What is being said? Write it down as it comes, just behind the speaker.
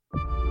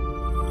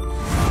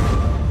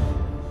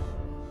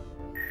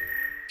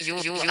You are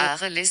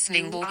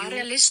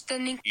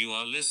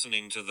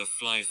listening to the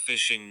Fly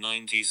Fishing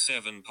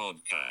 97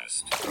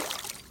 podcast.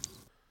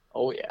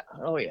 Oh yeah.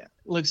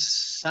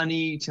 Looks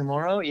sunny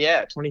tomorrow.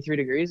 Yeah, 23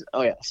 degrees.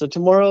 Oh yeah. So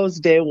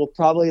tomorrow's day will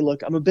probably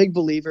look. I'm a big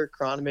believer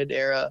Chronomid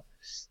era,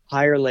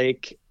 higher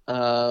lake.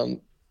 I'm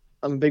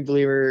a big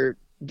believer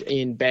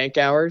in bank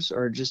hours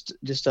or just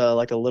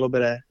like a little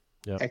bit of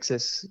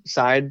excess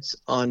sides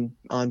on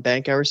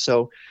bank hours.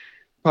 So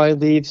probably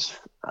leaves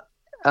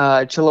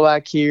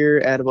Chilliwack here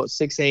at about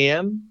 6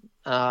 a.m.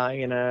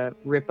 Gonna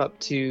rip up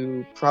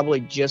to probably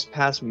just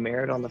past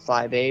Merritt on the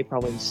 5A,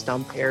 probably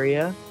Stump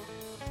area,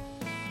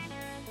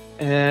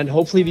 and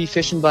hopefully be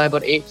fishing by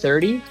about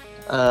 8:30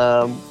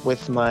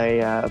 with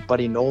my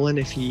buddy Nolan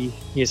if he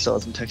still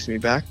hasn't texted me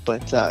back.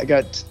 But I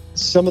got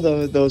some of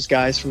those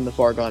guys from the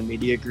Far Gone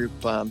Media group.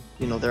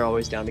 They're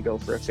always down to go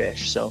for a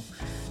fish. So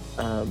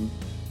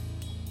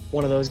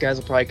one of those guys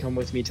will probably come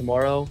with me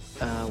tomorrow.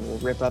 We'll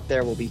rip up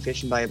there. We'll be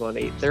fishing by about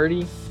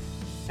 8:30.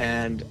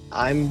 And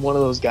I'm one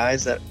of those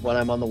guys that when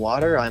I'm on the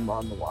water, I'm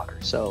on the water.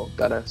 So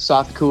got a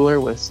soft cooler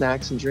with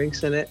snacks and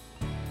drinks in it.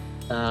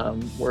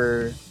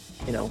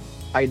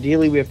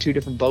 Ideally we have two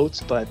different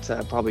boats, but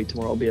probably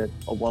tomorrow will be a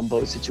one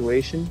boat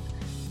situation.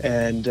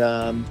 And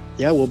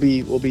we'll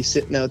be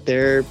sitting out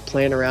there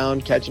playing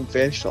around, catching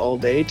fish all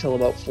day till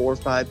about 4 or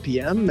 5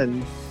 p.m.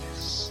 and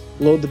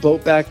load the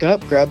boat back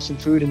up, grab some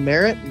food in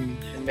Merritt, and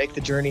make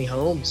the journey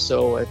home.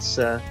 So it's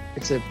a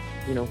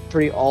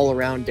pretty all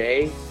around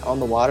day on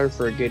the water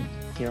for a good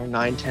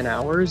 9-10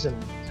 hours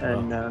and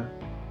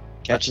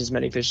catch as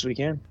many fish as we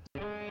can.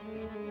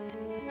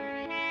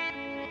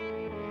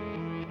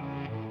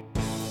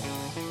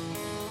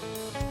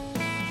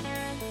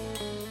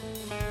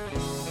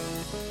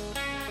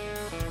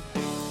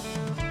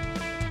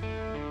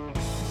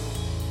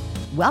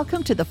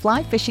 Welcome to the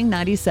Fly Fishing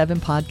 97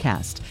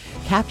 podcast,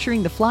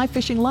 capturing the fly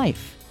fishing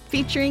life,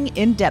 featuring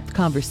in-depth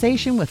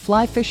conversation with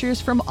fly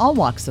fishers from all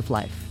walks of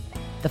life.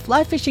 The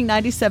Fly Fishing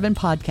 97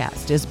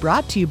 podcast is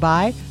brought to you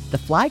by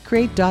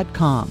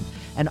theflycrate.com,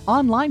 an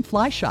online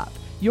fly shop,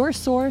 your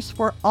source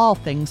for all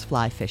things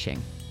fly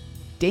fishing.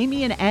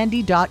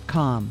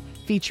 DamianAndy.com,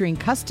 featuring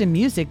custom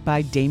music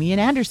by Damian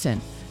Anderson.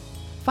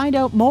 Find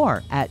out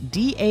more at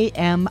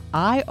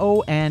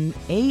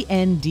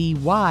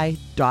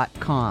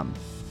DAMIONANDY.com.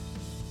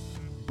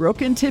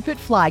 Broken Tippet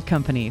Fly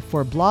Company.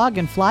 For blog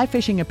and fly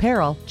fishing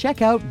apparel,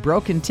 check out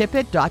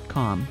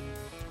brokentippet.com.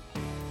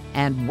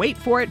 And Wait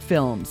For It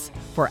Films.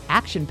 For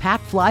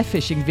action-packed fly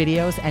fishing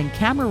videos and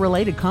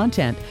camera-related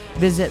content,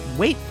 visit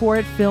Wait For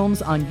It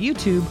Films on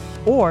YouTube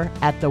or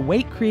at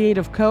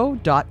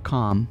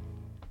thewaitcreativeco.com.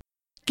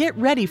 Get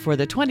ready for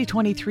the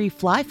 2023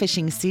 fly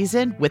fishing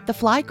season with the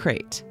Fly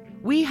Crate.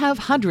 We have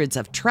hundreds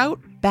of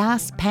trout,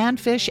 bass,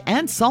 panfish,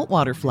 and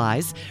saltwater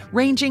flies,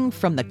 ranging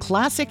from the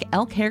classic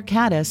elk hair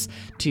caddis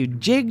to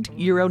jigged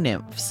Euro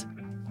nymphs.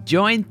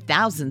 Join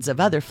thousands of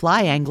other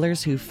fly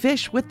anglers who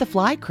fish with the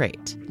Fly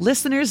Crate.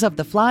 Listeners of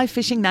the Fly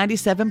Fishing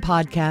 97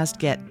 podcast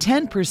get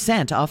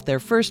 10% off their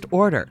first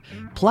order,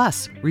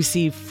 plus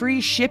receive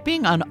free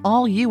shipping on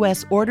all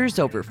U.S. orders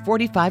over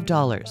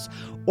 $45.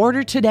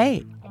 Order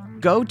today.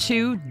 Go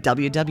to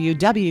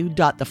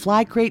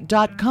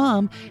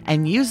www.theflycrate.com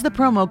and use the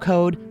promo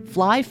code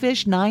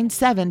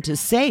FLYFISH97 to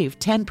save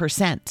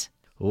 10%.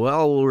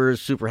 Well, we're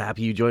super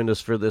happy you joined us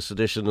for this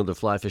edition of the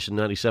Fly Fishing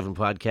 97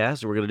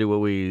 podcast. We're going to do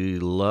what we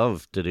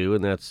love to do,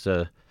 and that's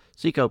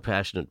seek out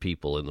passionate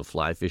people in the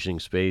fly fishing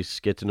space,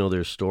 get to know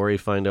their story,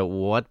 find out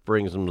what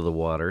brings them to the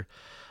water,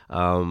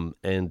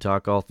 and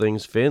talk all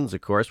things fins.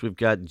 Of course, we've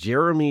got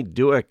Jeremy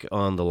Dewick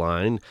on the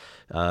line.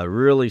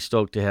 Really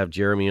stoked to have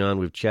Jeremy on.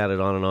 We've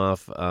chatted on and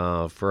off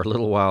for a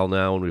little while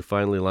now, and we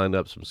finally lined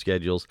up some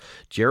schedules.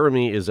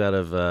 Jeremy is out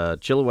of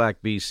Chilliwack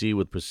BC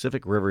with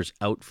Pacific Rivers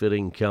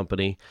Outfitting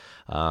Company.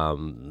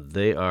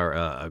 They are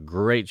a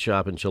great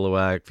shop in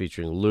Chilliwack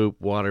featuring loop,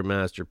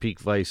 watermaster, peak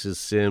vices,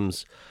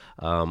 sims,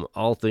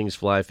 all things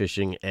fly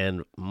fishing,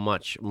 and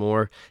much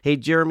more. Hey,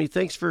 Jeremy,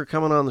 thanks for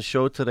coming on the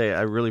show today.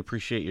 I really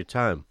appreciate your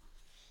time.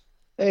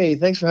 Hey,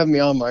 thanks for having me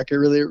on, Mark. I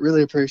really,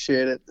 really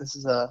appreciate it. This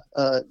is a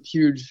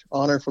huge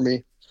honor for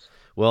me.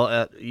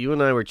 Well, you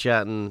and I were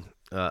chatting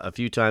a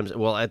few times,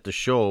 at the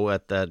show,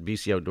 at that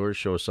BC Outdoors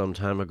show some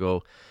time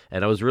ago,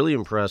 and I was really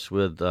impressed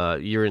with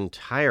your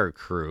entire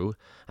crew.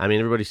 I mean,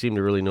 everybody seemed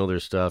to really know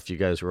their stuff. You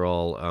guys were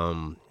all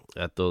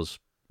at those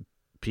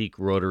peak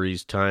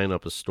rotaries tying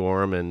up a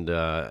storm, and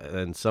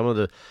some of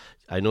the,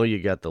 I know you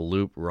got the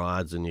loop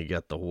rods and you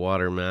got the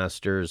water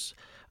masters.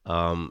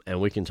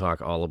 And we can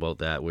talk all about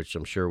that, which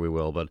I'm sure we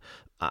will. But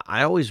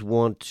I always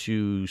want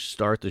to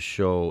start the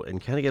show and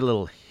kind of get a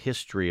little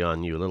history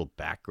on you, a little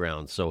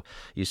background. So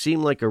you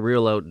seem like a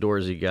real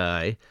outdoorsy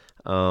guy,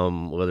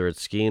 whether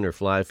it's skiing or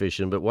fly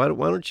fishing. But why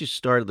don't you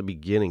start at the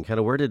beginning? Kind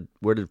of where did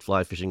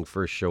fly fishing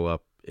first show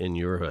up in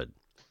your hood?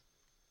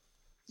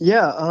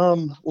 Yeah,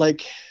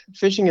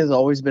 fishing has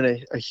always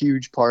been a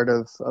huge part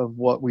of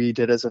what we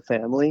did as a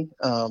family.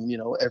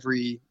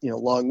 Every,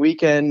 long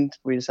weekend,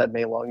 we just had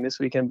May Long this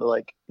weekend,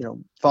 but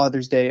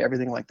Father's Day,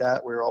 everything like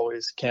that, we were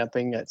always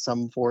camping at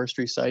some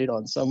forestry site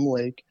on some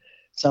lake,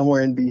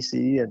 somewhere in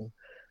BC.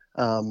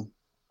 And,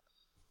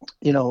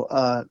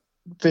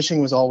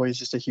 fishing was always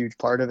just a huge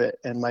part of it.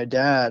 And my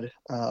dad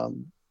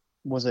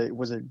was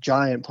a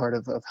giant part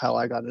of how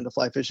I got into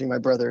fly fishing, my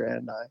brother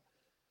and I.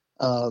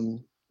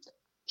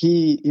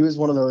 He was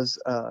one of those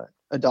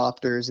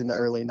adopters in the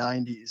early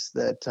 90s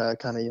that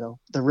kind of,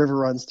 the river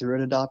runs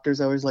through it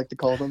adopters, I always like to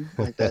call them,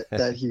 like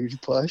that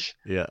huge push.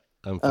 Yeah,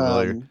 I'm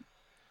familiar.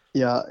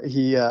 Yeah,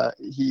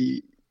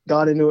 he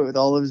got into it with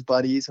all of his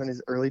buddies in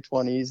his early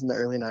 20s in the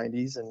early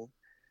 90s, and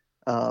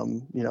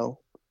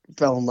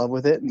fell in love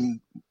with it. And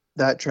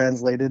that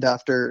translated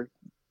after,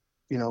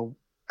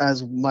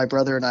 as my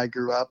brother and I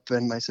grew up,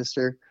 and my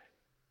sister,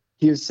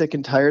 he was sick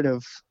and tired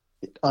of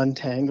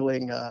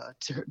untangling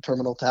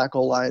terminal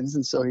tackle lines,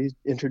 and so he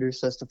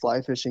introduced us to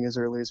fly fishing as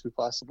early as we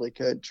possibly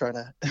could, trying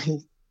to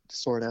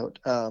sort out,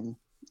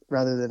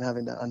 rather than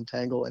having to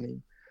untangle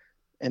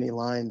any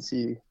lines.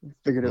 He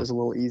figured it was a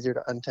little easier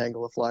to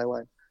untangle a fly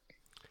line.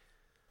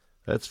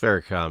 That's fair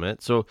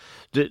comment. So,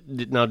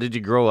 did you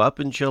grow up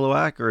in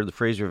Chilliwack or the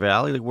Fraser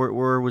Valley? Like,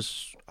 where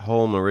was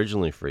home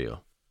originally for you?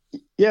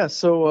 Yeah,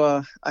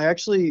 so I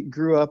actually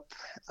grew up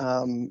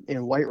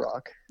in White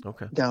Rock,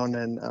 down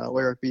in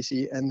White Rock,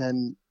 BC, and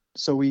then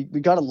so we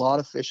got a lot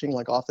of fishing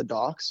like off the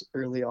docks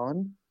early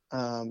on.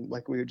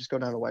 Like we would just go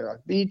down to White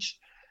Rock Beach,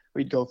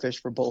 we'd go fish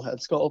for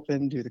bullhead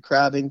sculpin, do the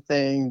crabbing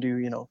thing,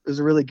 it was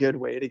a really good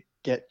way to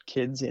get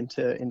kids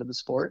into the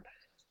sport.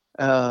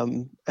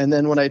 And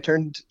then when I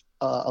turned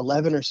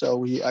 11 or so,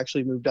 we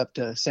actually moved up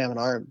to Salmon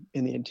Arm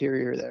in the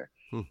interior there.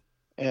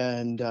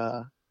 And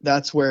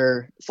that's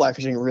where fly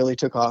fishing really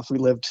took off. We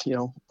lived,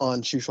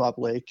 on Chilliwack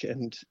Lake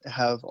and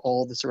have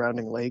all the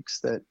surrounding lakes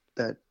that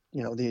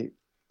the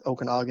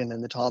Okanagan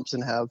and the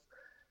Thompson have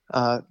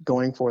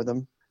going for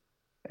them.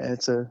 And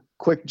it's a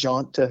quick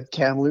jaunt to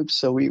Kamloops.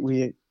 So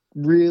we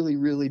really,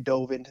 really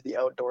dove into the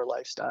outdoor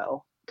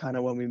lifestyle kind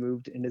of when we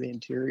moved into the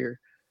interior.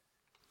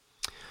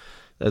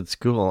 That's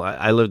cool.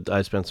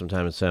 I spent some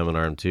time in Salmon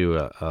Arm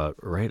too,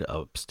 right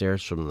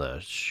upstairs from the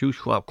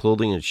Chilliwack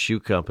Clothing and Shoe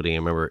Company. I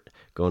remember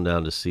going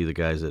down to see the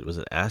guys that was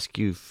at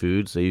Askew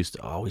Foods. They used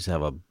to always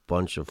have a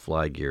bunch of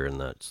fly gear in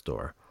that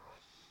store.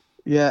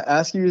 Yeah,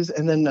 Askew's,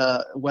 and then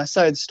West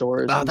Side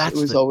Stores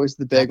was always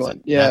the big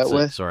one. Yeah,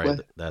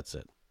 that's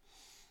it.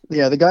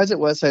 Yeah, the guys at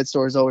West Side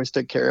Stores always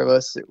took care of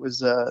us. It was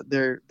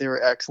they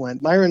were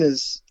excellent. Myron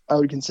is, I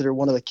would consider,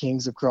 one of the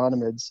kings of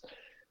chironomids.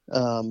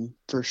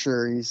 For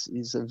sure.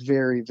 He's a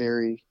very,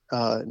 very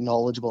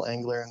knowledgeable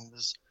angler, and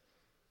was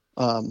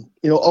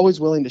always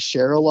willing to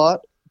share a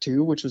lot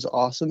too, which was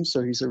awesome.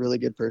 So he's a really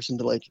good person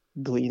to like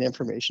glean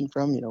information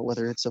from,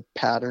 whether it's a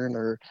pattern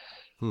or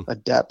a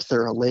depth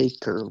or a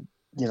lake or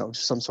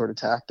some sort of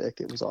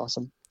tactic. It was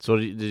awesome. So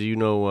did you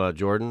know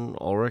Jordan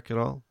Ulrich at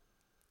all?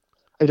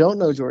 I don't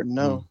know Jordan,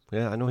 no.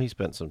 Yeah, I know he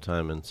spent some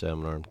time in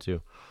Salmon Arm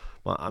too.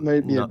 Well,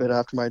 maybe a bit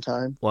after my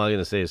time. Well, I'm going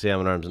to say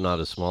Salmon Arm's not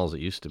as small as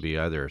it used to be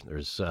either.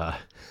 There's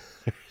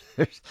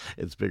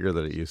it's bigger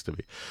than it used to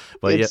be.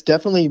 But it's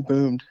definitely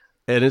boomed.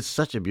 And it's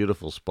such a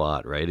beautiful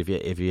spot, right?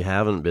 If you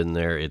haven't been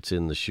there, it's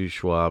in the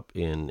Chilliwack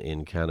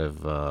in kind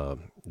of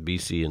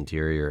BC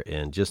interior,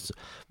 and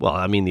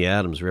the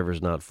Adams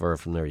River's not far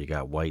from there. You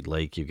got White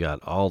Lake, you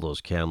got all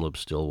those Kamloops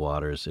still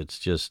waters. It's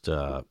just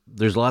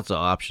there's lots of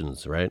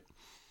options, right?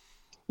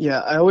 Yeah,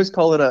 I always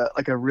call it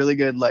a really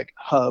good like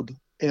hub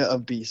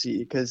of BC,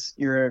 because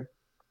you're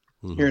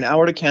an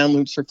hour to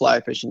Kamloops for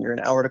fly fishing, you're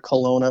an hour to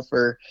Kelowna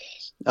for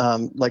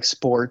like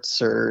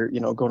sports, or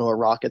go to a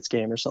Rockets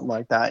game or something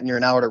like that, and you're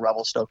an hour to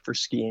Revelstoke for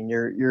skiing.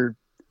 You're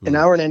an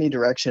hour in any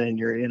direction, and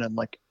you're in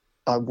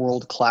a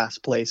world-class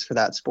place for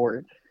that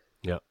sport.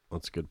 Yeah,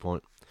 that's a good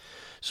point.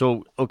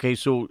 So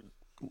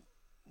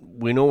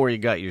we know where you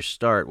got your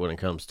start when it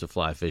comes to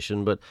fly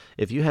fishing, but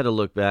if you had to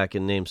look back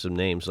and name some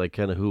names, like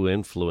kind of who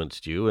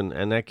influenced you,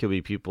 and that could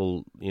be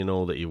people,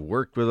 that you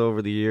worked with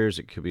over the years.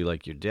 It could be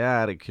like your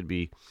dad. It could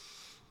be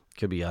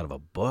out of a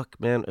book,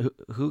 man.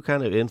 Who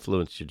kind of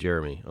influenced you,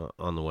 Jeremy,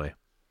 on the way?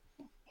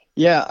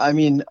 Yeah, I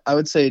mean, I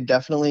would say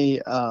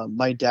definitely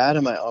my dad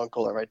and my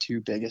uncle are my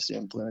two biggest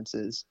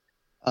influences.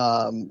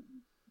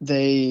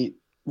 They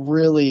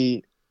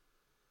really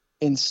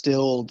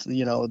instilled,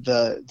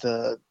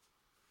 the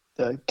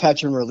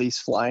catch and release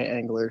fly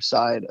angler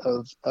side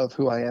of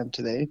who I am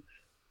today,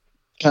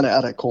 kind of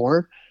at a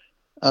core.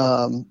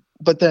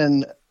 But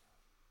then,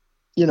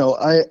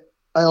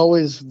 I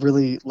always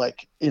really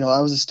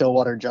I was a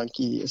Stillwater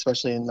junkie,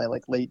 especially in my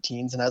late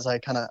teens. And as I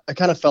kind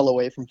of fell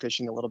away from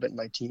fishing a little bit in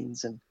my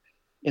teens, and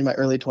in my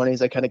early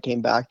 20s, I kind of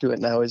came back to it.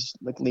 And I always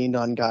leaned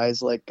on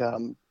guys like,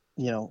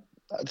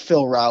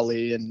 Phil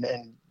Rowley and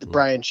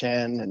Brian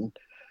Chan and,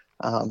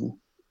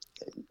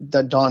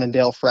 the Don and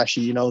Dale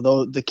Freshie,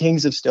 the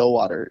kings of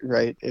Stillwater,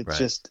 right?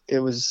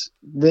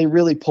 They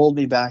really pulled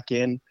me back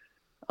in.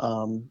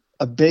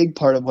 A big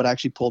part of what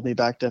actually pulled me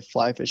back to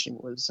fly fishing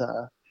was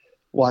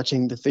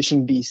watching the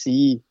Fishing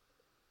BC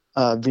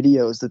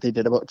videos that they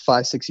did about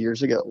 5-6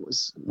 years ago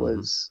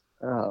was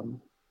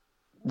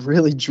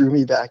really drew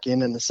me back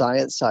in the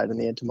science side and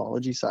the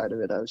entomology side of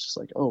it. I was just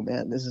like, oh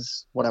man, this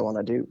is what I want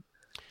to do.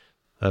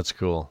 That's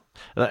cool.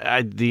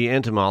 The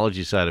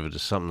entomology side of it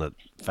is something that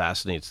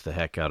fascinates the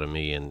heck out of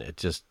me, and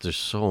there's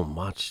so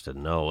much to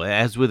know.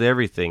 As with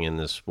everything in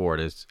this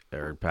sport,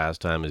 or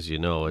pastime, as you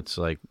know, it's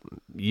like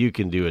you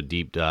can do a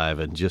deep dive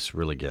and just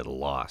really get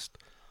lost.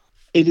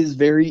 It is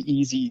very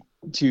easy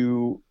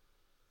to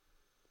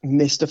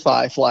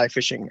mystify fly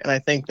fishing, and I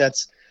think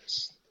that's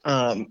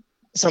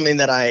something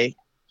that I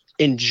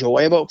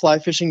enjoy about fly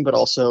fishing, but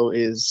also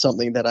is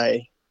something that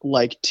I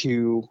like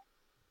to,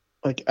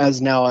 like,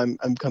 as now I'm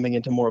coming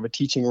into more of a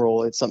teaching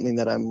role. It's something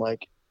that I'm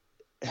like,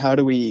 how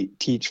do we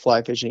teach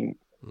fly fishing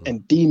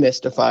and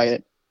demystify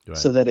it, Right.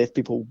 so that if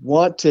people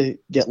want to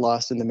get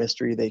lost in the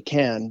mystery, they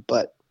can,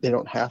 but they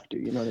don't have to.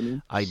 You know what I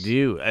mean? I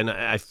do, and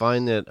I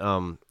find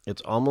that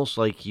it's almost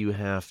like you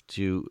have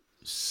to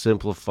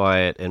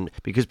simplify it, and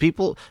because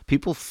people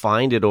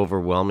find it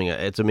overwhelming.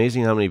 It's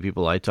amazing how many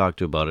people I talk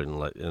to about it,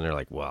 and they're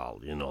like,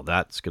 well,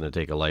 that's going to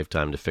take a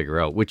lifetime to figure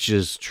out, which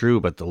is true,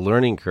 but the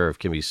learning curve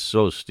can be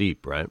so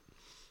steep, right?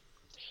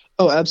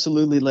 Oh,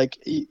 absolutely. Like,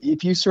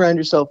 if you surround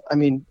yourself, I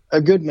mean, a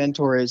good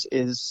mentor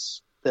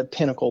is the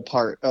pinnacle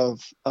part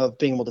of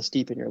being able to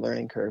steepen your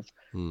learning curve,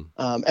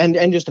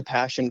 and just a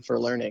passion for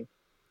learning.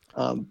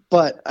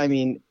 But I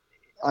mean,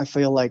 I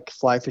feel like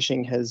fly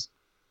fishing has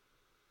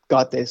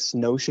got this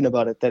notion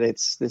about it that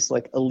it's this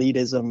like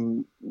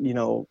elitism,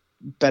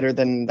 better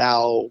than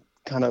thou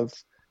kind of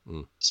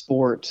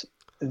sport,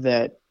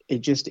 that it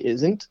just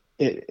isn't.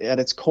 At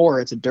its core,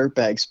 it's a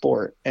dirtbag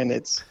sport, and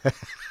it's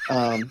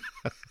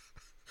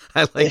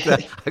I like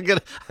that.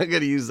 I'm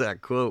gonna use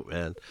that quote,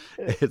 man.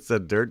 It's a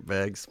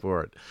dirtbag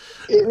sport.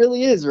 It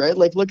really is, right?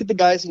 Like, look at the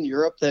guys in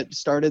Europe that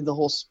started the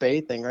whole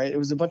spay thing, right? It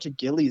was a bunch of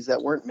gillies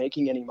that weren't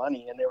making any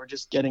money, and they were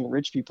just getting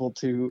rich people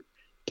to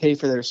pay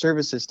for their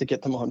services to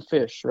get them on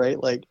fish,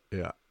 right? Like,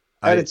 yeah.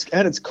 At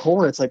its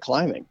core, it's like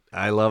climbing.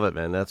 I love it,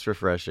 man. That's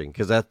refreshing,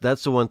 because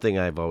that's the one thing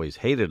I've always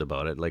hated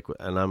about it. Like,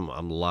 and I'm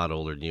a lot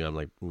older than you. I'm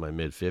like in my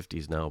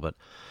mid-50s now, but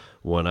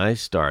when I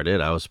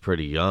started, I was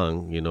pretty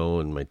young,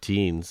 in my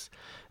teens,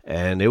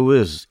 and it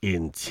was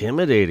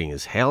intimidating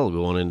as hell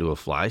going into a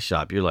fly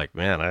shop. You're like,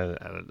 man,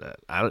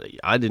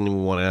 I didn't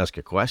even want to ask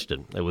a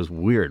question. It was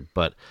weird,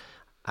 but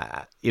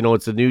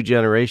it's a new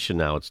generation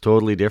now. It's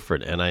totally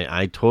different, and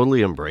I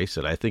totally embrace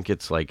it. I think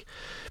it's like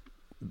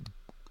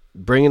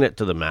bringing it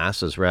to the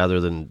masses rather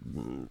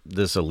than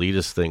this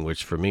elitist thing,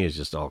 which for me is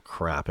just all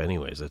crap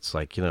anyways. It's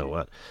like, you know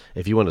what?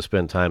 If you want to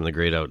spend time in the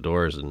great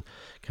outdoors and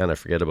kind of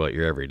forget about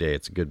your everyday,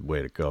 it's a good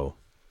way to go.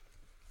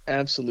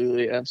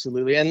 Absolutely.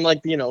 Absolutely. And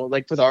like,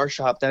 like with our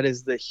shop, that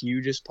is the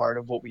hugest part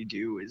of what we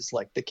do, is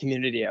like the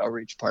community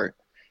outreach part.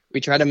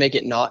 We try to make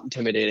it not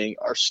intimidating.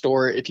 Our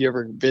store, if you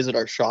ever visit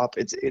our shop,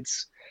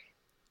 it's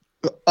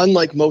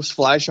unlike most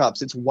fly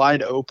shops. It's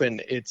wide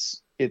open.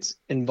 It's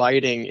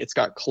inviting. It's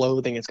got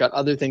clothing. It's got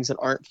other things that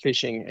aren't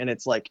fishing. And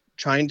it's like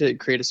trying to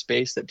create a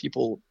space that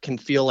people can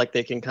feel like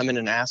they can come in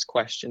and ask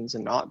questions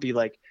and not be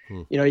like,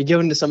 you go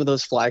into some of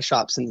those fly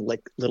shops in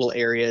like little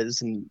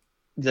areas, and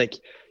like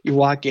you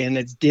walk in,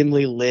 it's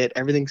dimly lit,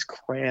 everything's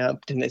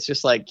cramped, and it's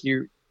just like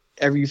you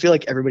feel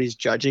like everybody's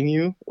judging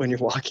you when you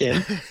walk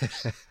in.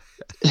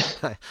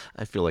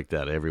 I feel like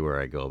that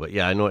everywhere I go, but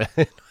yeah, I know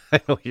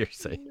I know what you're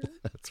saying.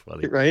 That's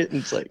funny, right? And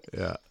it's like,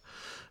 yeah,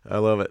 I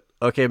love it.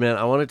 Okay, man,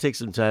 I want to take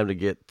some time to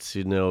get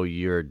to know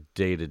your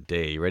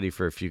day-to-day. You ready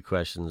for a few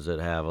questions that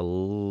have a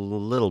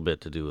little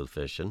bit to do with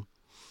fishing?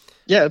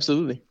 Yeah,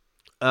 absolutely.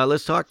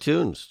 Let's talk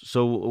tunes.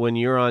 So when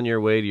you're on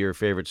your way to your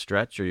favorite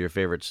stretch or your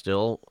favorite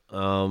still,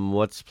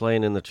 what's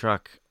playing in the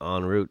truck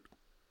en route?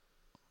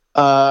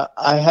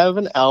 I have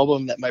an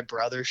album that my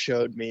brother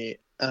showed me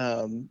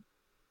a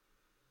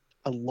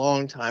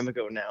long time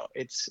ago now.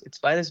 It's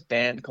by this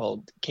band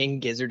called King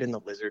Gizzard and the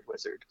Lizard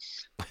Wizard.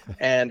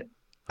 And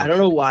I don't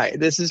know why.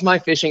 This is my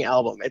fishing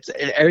album. It's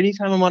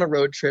anytime I'm on a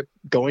road trip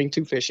going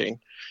to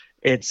fishing,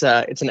 it's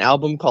an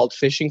album called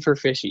Fishing for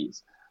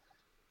Fishies.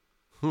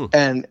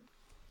 And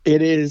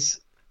it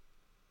is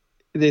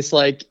this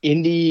like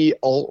indie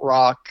alt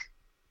rock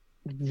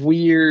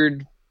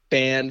weird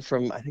band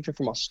I think they're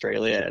from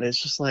Australia, and it's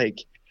just like,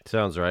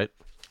 sounds right.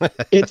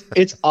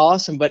 it's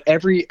awesome, but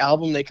every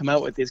album they come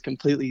out with is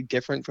completely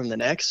different from the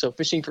next. So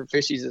Fishing for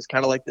Fishies is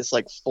kind of like this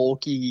like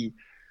folky,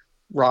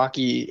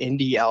 rocky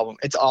indie album.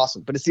 It's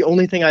awesome, but it's the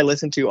only thing I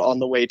listen to on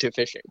the way to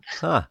fishing.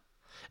 Huh.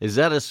 Is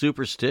that a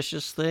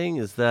superstitious thing?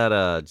 Is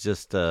that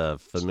just a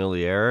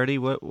familiarity?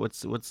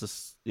 What's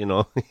this?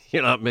 You're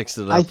not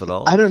mixing it up at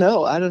all. I don't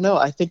know.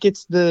 I think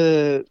it's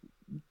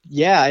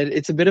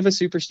it's a bit of a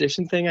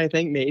superstition thing. I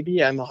think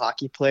maybe I'm a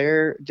hockey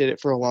player, did it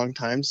for a long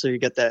time, so you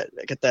get that.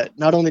 I get that.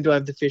 Not only do I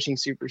have the fishing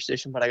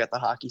superstition, but I got the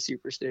hockey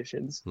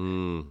superstitions.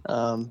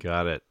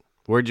 Got it.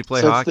 Where'd you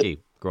play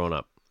hockey growing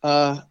up?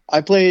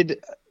 I played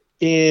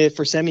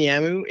for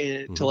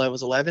Semiahmoo until I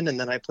was 11, and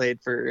then I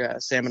played for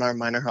Salmon Arm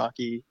minor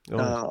hockey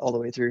all the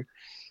way through.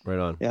 Right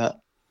on. Yeah.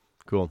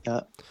 Cool.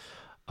 Yeah.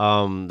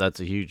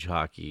 That's a huge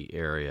hockey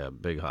area,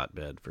 big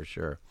hotbed for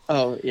sure.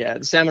 Oh yeah,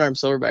 the Salmon Arm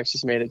Silverbacks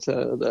just made it to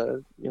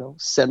the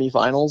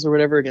semifinals or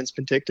whatever against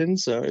Penticton,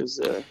 so it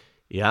was.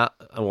 Yeah,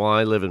 well,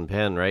 I live in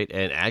Penn, right?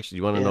 And actually,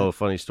 you want to Yeah. know a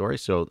funny story?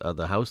 So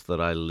the house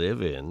that I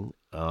live in,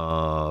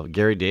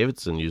 Gary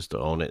Davidson used to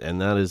own it,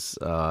 and that is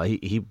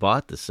he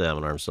bought the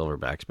salmon arm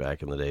silverbacks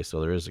back in the day. So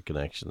there is a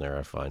connection there,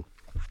 I find.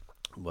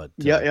 But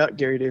Yeah, yeah,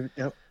 Gary David.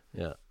 Yep.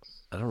 yeah,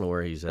 I don't know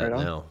where he's Right at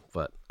on. now,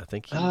 but I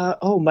think he.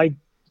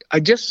 I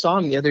just saw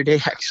him the other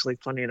day, actually,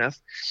 funny enough.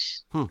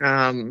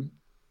 Hmm.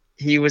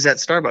 He was at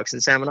Starbucks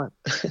in Salmon Arm.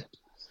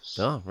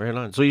 Oh, right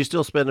on. So you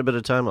still spend a bit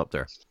of time up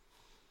there?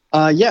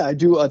 Yeah, I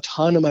do a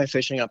ton of my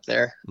fishing up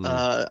there.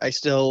 Mm.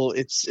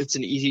 It's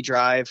an easy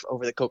drive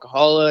over the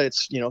Coquihalla.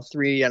 It's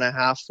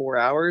 3.5, 4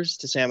 hours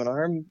to Salmon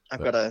Arm.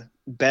 I've got a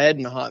bed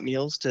and hot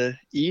meals to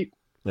eat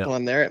Yeah. while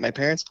I'm there at my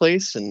parents'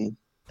 place and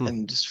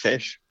Hmm. just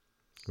fish.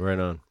 Right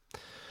on.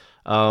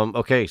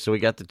 Okay, so we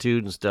got the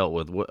tudens dealt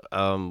with.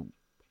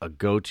 A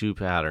go-to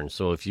pattern.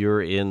 So if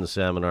you're in the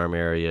Salmon Arm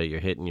area, you're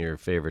hitting your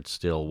favorite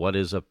still. What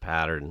is a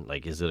pattern?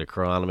 Like, is it a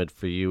chironomid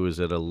for you? Is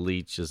it a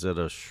leech? Is it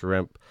a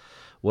shrimp?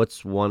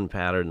 What's one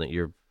pattern that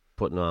you're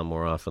putting on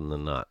more often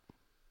than not?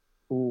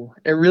 Ooh,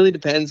 it really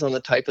depends on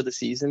the type of the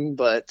season,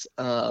 but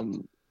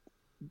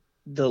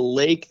the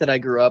lake that I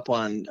grew up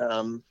on,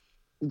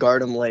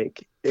 Gardam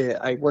Lake,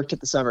 I worked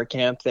at the summer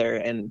camp there,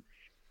 and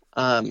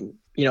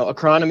a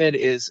chironomid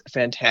is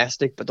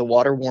fantastic, but the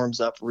water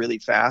warms up really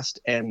fast,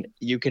 and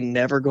you can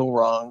never go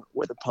wrong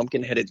with a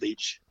pumpkin-headed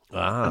leech. An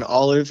Ah,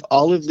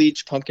 olive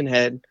leech pumpkin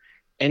head.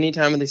 Any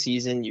time of the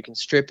season, you can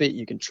strip it,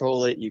 you can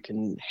troll it, you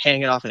can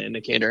hang it off an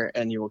indicator,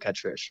 and you will catch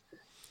fish.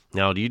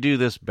 now do you do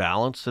this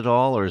balanced at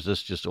all, or is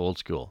this just old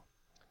school?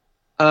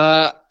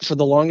 For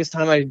the longest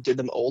time, I did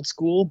them old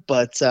school,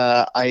 but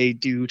I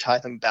do tie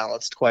them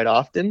balanced quite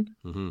often.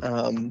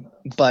 Mm-hmm.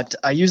 But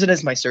I use it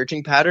as my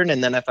searching pattern,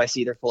 and then if I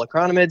see they're full of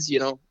chironomids,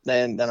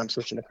 then I'm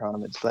switching to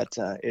chironomids. But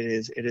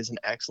it is an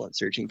excellent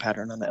searching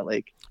pattern on that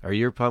lake. Are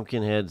your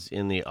pumpkin heads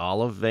in the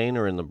olive vein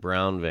or in the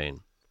brown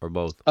vein, or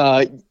both?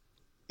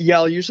 Yeah,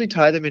 I'll usually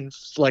tie them in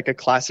like a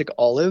classic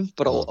olive,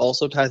 but I'll Oh.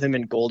 also tie them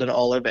in golden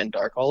olive and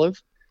dark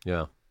olive.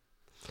 Yeah.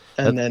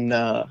 And then,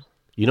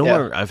 You know yeah.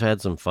 where I've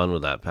had some fun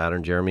with that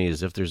pattern, Jeremy,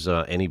 is if there's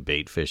any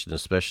bait fish, and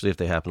especially if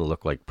they happen to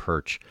look like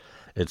perch.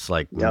 It's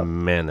like, Yep.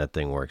 man, that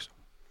thing works.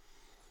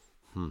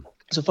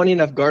 So funny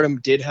enough,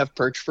 Gardam did have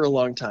perch for a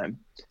long time,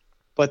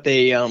 but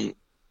the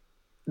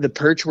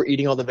perch were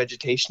eating all the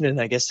vegetation, and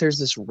I guess there's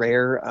this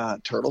rare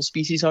turtle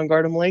species on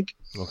Gardam Lake,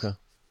 Okay.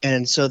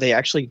 and so they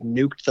actually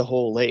nuked the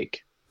whole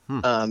lake.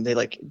 Hmm. They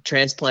like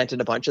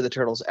transplanted a bunch of the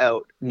turtles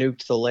out,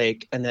 nuked the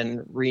lake, and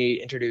then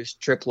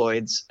reintroduced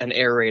triploids, an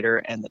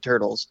aerator, and the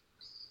turtles.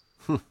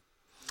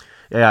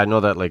 Yeah, I know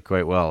that lake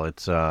quite well.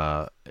 It's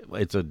a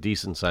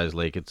decent sized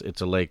lake.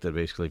 It's a lake that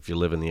basically, if you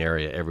live in the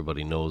area,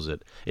 everybody knows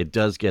it. It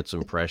does get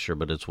some pressure,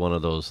 but it's one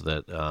of those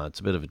that it's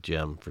a bit of a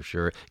gem for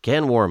sure.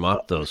 Can warm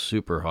up though,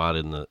 super hot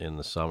in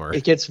the summer.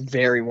 It gets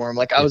very warm.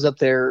 Like I was up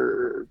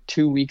there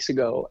 2 weeks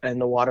ago, and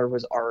the water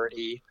was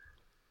already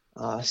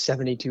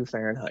 72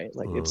 Fahrenheit.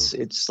 Like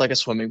it's like a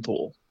swimming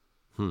pool.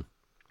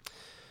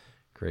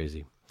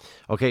 Crazy.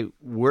 Okay,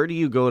 where do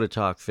you go to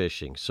talk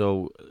fishing?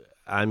 So,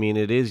 I mean,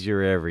 it is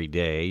your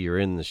everyday. You're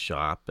in the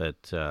shop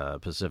at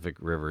Pacific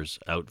Rivers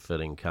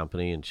Outfitting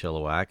Company in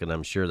Chilliwack, and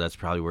I'm sure that's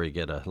probably where you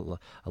get a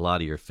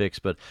lot of your fix.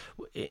 But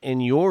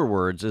in your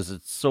words, is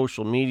it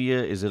social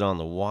media? Is it on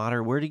the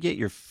water? Where do you get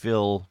your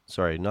fill?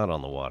 Sorry, not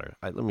on the water.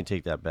 Let me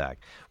take that back.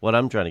 What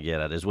I'm trying to get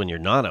at is when you're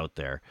not out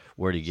there,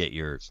 where do you get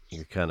your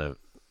kind of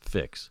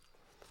fix?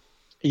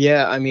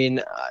 Yeah, I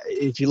mean,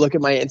 if you look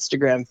at my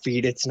Instagram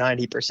feed, it's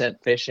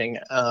 90% fishing.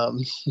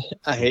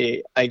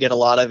 I get a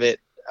lot of it.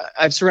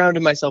 I've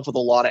surrounded myself with a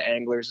lot of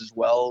anglers as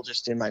well,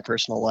 just in my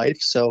personal life.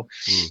 So,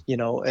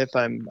 if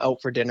I'm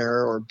out for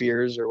dinner or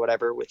beers or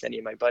whatever with any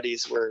of my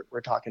buddies,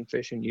 we're talking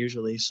fishing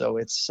usually. So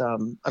it's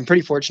I'm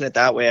pretty fortunate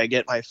that way. I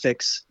get my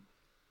fix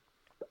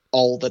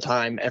all the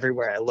time,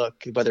 everywhere I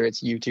look, whether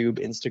it's YouTube,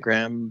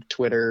 Instagram,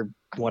 Twitter,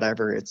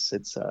 whatever. It's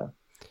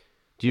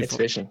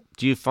fishing.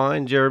 Do you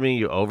find, Jeremy,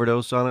 you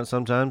overdose on it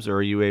sometimes, or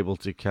are you able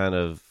to kind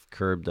of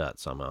curb that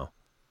somehow?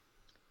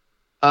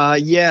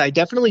 Yeah, I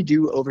definitely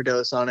do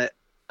overdose on it.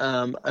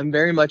 I'm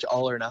very much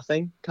all or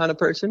nothing kind of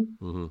person.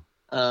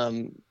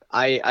 Mm-hmm.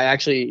 I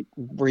actually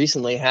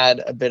recently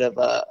had a bit of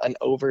an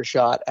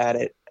overshot at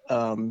it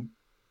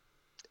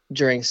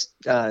during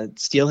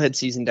steelhead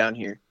season down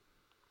here.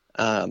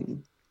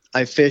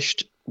 I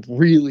fished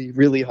really,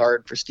 really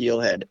hard for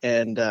steelhead,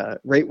 and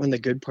right when the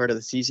good part of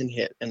the season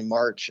hit in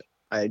March,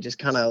 I just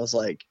kind of was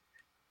like,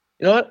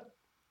 you know what?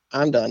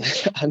 I'm done.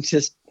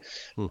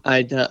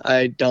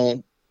 I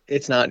don't,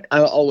 it's not,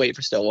 I'll wait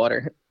for still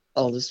water.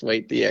 I'll just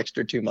wait the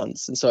extra 2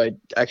 months. And so I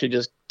actually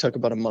just took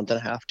about a month and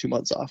a half, 2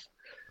 months off.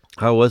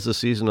 How was the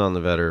season on the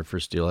Vetter for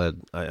steelhead?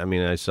 I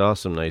mean, I saw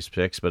some nice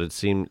picks, but it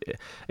seemed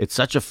it's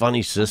such a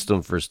funny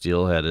system for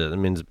steelhead. I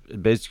mean,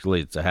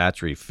 basically it's a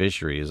hatchery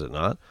fishery, is it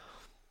not?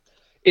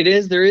 It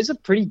is. There is a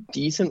pretty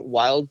decent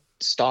wild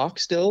stock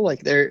still.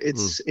 Like there,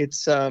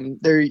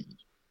 there.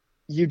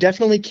 You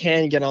definitely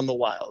can get on the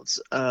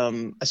wilds,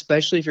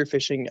 especially if you're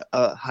fishing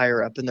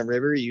higher up in the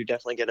river. You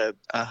definitely get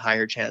a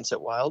higher chance at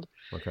wild.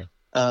 Okay.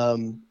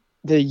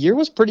 the year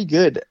was pretty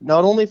good,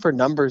 not only for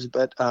numbers,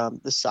 but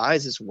the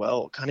size as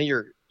well. Kind of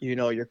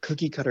your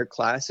cookie cutter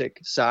classic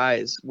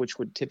size, which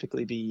would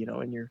typically be,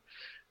 in your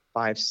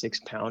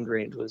 5-6 pound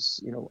range,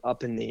 was,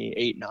 up in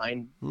the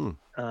 8-9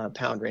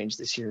 pound range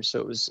this year.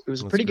 So it was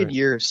a pretty good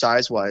year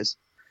size wise.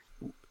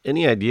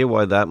 Any idea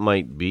why that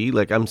might be?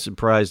 Like, I'm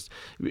surprised,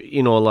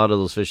 a lot of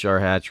those fish are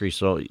hatchery.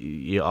 So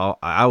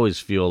I always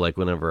feel like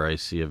whenever I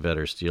see a vet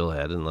or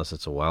steelhead, unless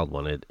it's a wild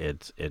one,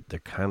 they're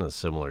kind of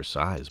similar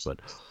size. But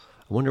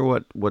I wonder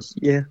what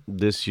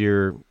this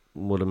year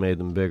would have made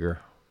them bigger.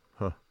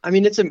 Huh. I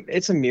mean,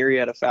 it's a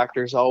myriad of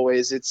factors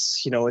always.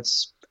 It's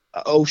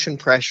ocean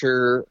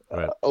pressure,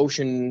 right.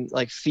 Ocean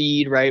like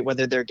feed, right?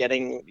 Whether they're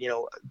getting,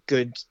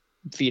 good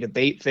feed of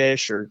bait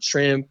fish or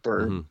shrimp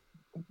or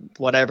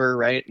whatever,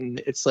 right? And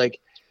it's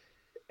like,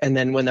 and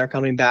then when they're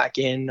coming back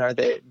in, are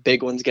the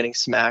big ones getting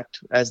smacked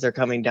as they're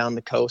coming down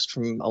the coast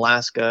from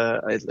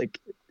Alaska?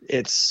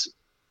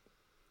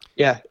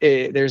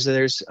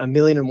 There's a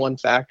million and one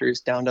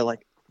factors down to,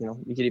 like, you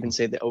could even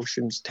say the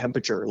ocean's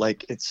temperature.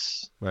 Like,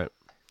 it's right.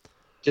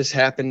 Just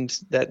happened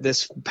that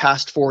this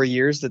past 4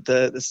 years that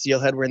the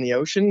steelhead were in the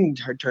ocean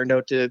turned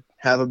out to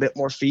have a bit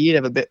more feed,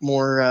 have a bit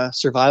more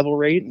survival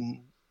rate,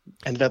 and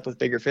ended up with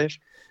bigger fish.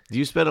 Do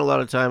you spend a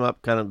lot of time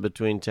up kind of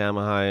between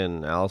Tamahai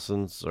and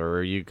Allison's, or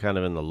are you kind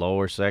of in the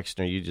lower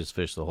section, or you just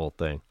fish the whole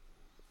thing?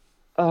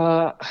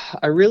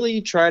 I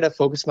really try to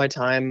focus my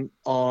time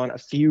on a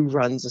few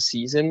runs a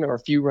season, or a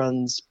few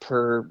runs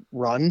per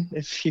run,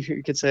 if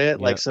you could say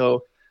it.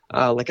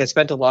 Yeah. Like I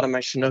spent a lot of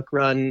my Chinook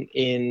run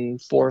in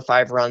 4 or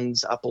 5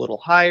 runs up a little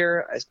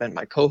higher. I spent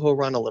my coho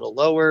run a little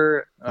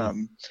lower.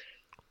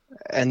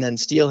 And then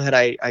steelhead,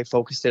 I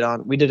focused it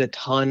on. We did a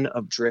ton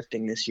of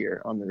drifting this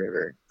year on the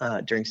river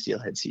during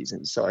steelhead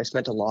season. So I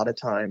spent a lot of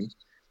time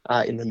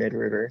in the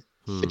mid-river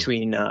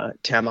between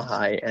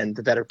Tamahai and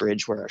the Better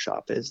Bridge where our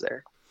shop is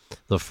there.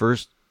 The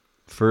first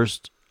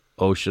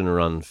ocean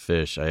run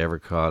fish I ever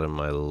caught in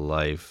my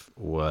life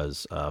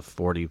was a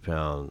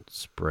 40-pound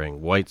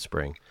white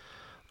spring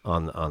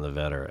on the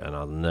Vetter, and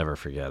I'll never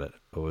forget it.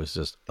 It was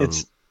just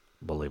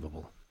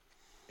unbelievable.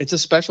 It's a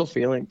special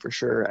feeling for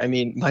sure. I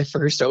mean, my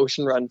first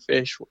ocean run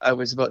fish, I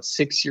was about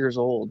 6 years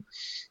old,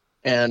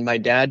 and my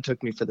dad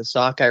took me for the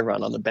sockeye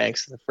run on the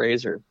banks of the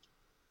Fraser.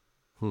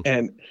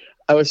 And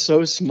I was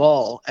so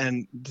small,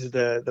 and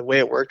the way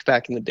it worked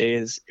back in the day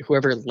is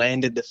whoever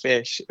landed the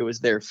fish, it was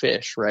their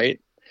fish,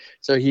 right?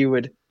 So he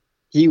would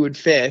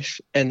fish,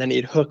 and then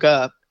he'd hook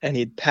up, and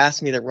he'd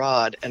pass me the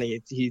rod, and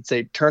he'd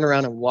say, turn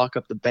around and walk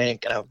up the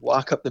bank. And I would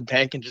walk up the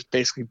bank and just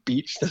basically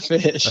beach the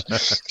fish.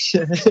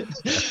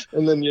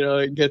 And then,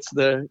 it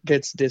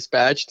gets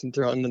dispatched and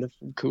thrown in the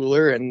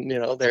cooler. And,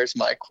 there's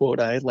my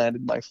quota. I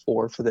landed my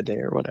 4 for the day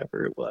or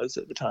whatever it was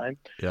at the time.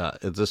 Yeah,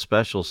 it's a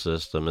special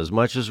system. As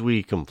much as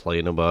we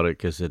complain about it,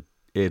 because it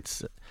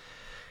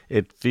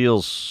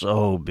feels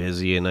so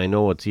busy. And I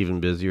know it's even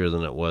busier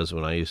than it was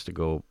when I used to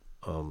go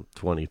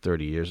 20,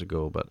 30 years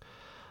ago. But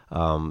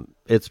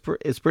it's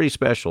pretty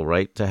special,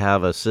 right, to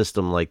have a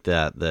system like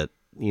that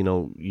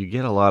you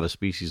get a lot of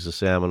species of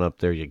salmon up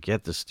there. You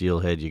get the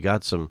steelhead, you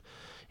got some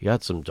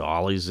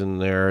dollies in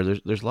there.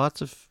 There's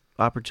lots of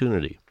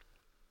opportunity.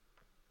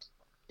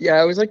 Yeah, I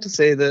always like to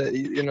say that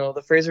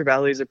the Fraser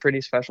Valley is a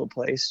pretty special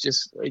place.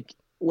 Just like,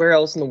 where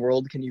else in the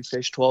world can you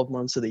fish 12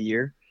 months of the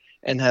year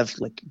and have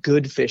like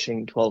good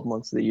fishing 12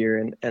 months of the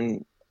year?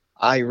 And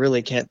I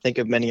really can't think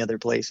of many other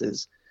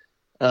places.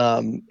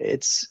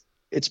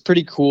 It's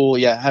pretty cool,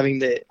 yeah,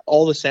 having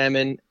all the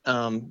salmon,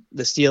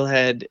 the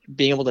steelhead,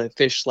 being able to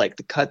fish like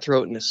the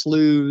cutthroat and the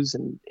sloughs,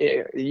 and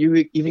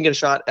you even get a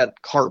shot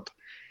at carp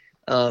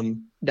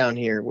down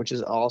here, which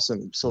is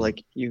awesome. So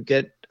like, you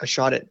get a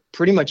shot at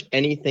pretty much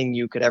anything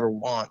you could ever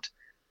want,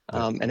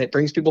 and it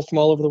brings people from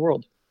all over the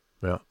world.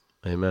 Yeah,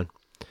 amen.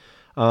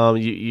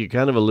 You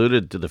kind of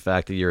alluded to the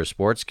fact that you're a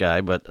sports guy,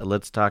 but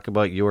let's talk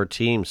about your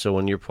team. So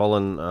when you're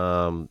pulling,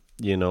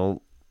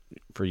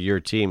 for your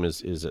team,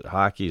 is it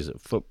hockey? Is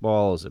it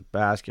football? Is it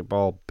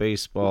basketball?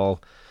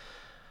 Baseball?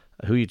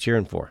 Who are you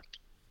cheering for?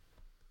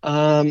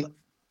 I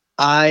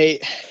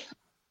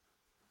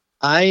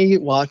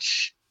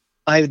watch.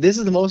 This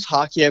is the most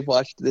hockey I've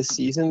watched this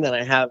season that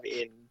I have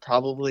in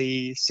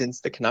probably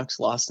since the Canucks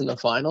lost in the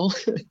final.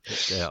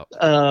 Yeah.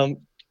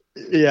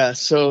 Yeah.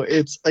 So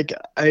it's like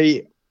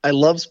I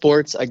love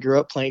sports. I grew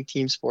up playing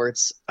team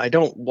sports. I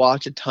don't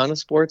watch a ton of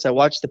sports. I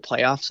watch the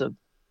playoffs of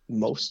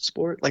most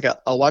sport. Like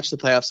I'll watch the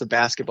playoffs of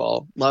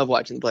basketball. Love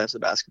watching the playoffs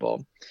of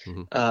basketball.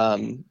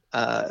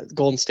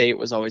 Golden State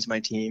was always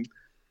my team.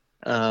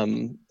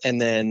 And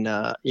then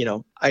I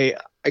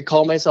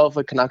call myself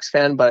a Canucks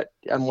fan, but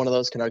I'm one of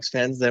those Canucks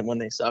fans that when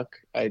they suck,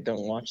 I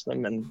don't watch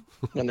them, and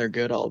when they're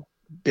good, I'll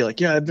be like,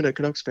 yeah, I've been a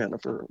Canucks fan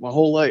for my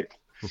whole life.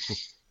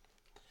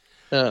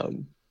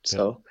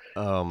 So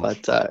who are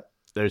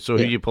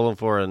you pulling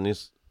for in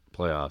these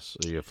playoffs?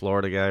 Are you a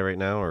Florida guy right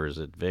now, or is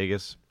it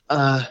Vegas?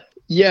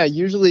 Yeah,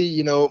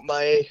 usually,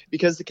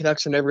 because the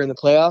Canucks are never in the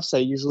playoffs, I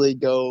usually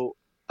go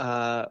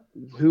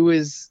who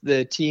is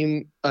the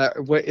team,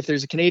 if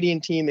there's a Canadian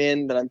team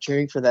in, then I'm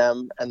cheering for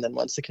them. And then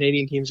once the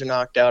Canadian teams are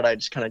knocked out, I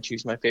just kind of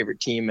choose my favorite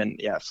team. And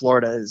yeah,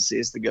 Florida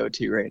is the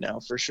go-to right now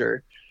for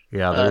sure.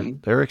 Yeah,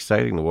 they're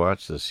exciting to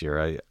watch this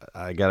year.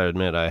 I got to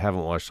admit, I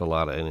haven't watched a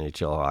lot of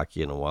NHL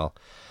hockey in a while,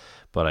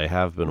 but I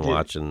have been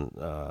watching,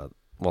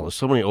 there's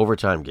so many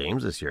overtime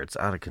games this year. It's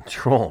out of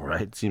control,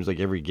 right? It seems like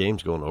every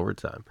game's going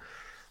overtime.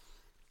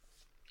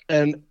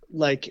 And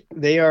like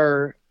they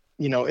are,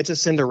 it's a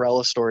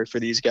Cinderella story for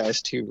these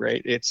guys too,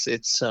 right? It's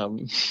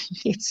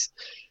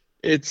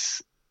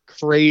it's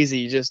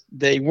crazy. Just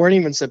they weren't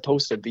even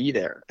supposed to be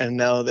there, and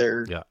now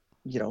they're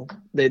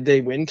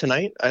they win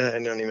tonight. I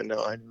don't even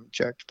know. I haven't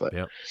checked, but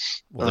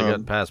well, they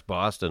got past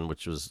Boston,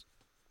 which was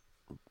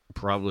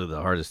probably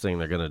the hardest thing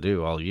they're going to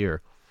do all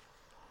year.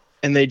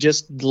 And they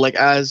just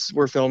as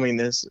we're filming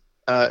this,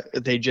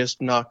 they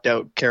just knocked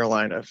out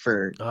Carolina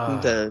for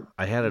the.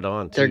 I had it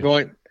on. Too.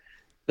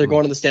 They're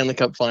going to the Stanley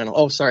Cup final.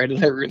 Oh, sorry.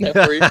 Did I ruin that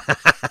for you?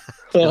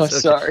 Oh,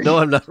 sorry. No,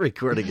 I'm not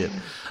recording it.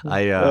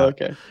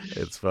 Okay.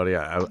 It's funny.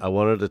 I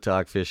wanted to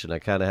talk fishing. I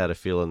kind of had a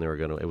feeling they were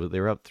going to. They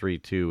were up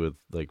 3-2 with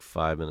like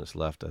 5 minutes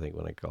left, I think,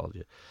 when I called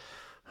you.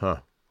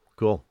 Huh.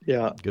 Cool.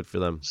 Yeah. Good for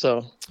them.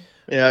 So,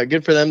 yeah,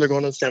 good for them. They're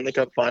going to the Stanley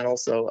Cup final.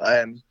 So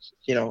I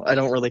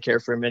don't really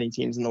care for many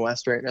teams in the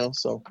West right now.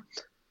 So.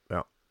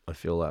 Yeah, I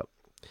feel that.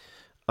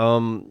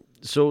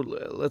 So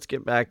let's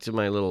get back to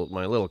my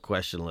little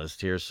question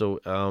list here.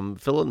 So,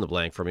 fill in the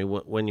blank for me.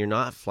 When you're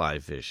not fly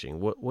fishing,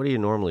 what are you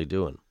normally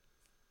doing?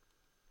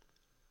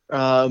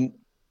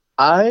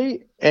 I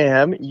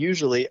am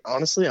usually,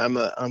 honestly, I'm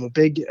a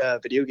big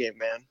video game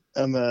man.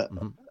 I'm a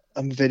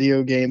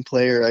video game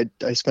player.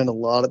 I spend a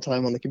lot of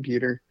time on the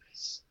computer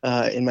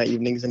in my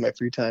evenings and my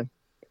free time.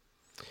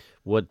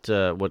 What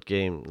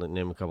game?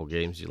 Name a couple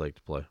games you like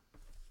to play.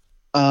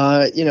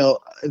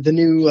 The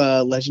new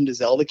Legend of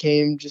Zelda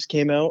game just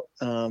came out.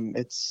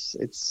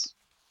 It's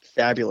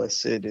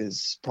fabulous. It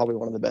is probably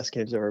one of the best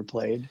games I've ever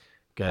played.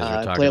 Guys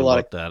are talking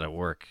about that at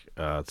work.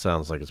 It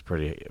sounds like it's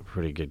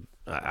pretty good.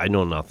 I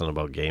know nothing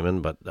about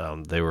gaming, but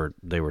they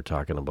were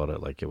talking about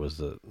it like it was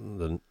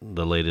the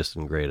latest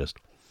and greatest.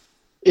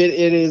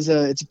 It is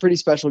it's a pretty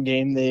special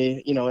game.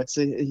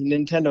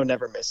 Nintendo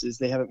never misses.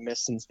 They haven't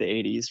missed since the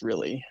 80s,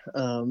 really.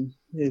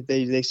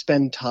 They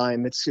spend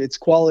time. It's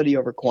quality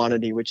over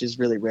quantity, which is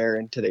really rare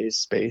in today's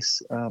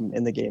space,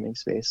 in the gaming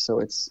space. So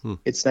it's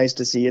nice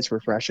to see. It's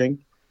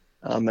refreshing,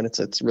 and it's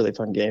a really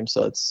fun game.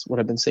 So it's what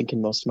I've been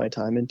sinking most of my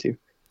time into.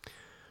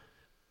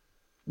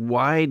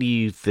 Why do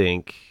you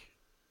think,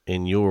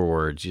 in your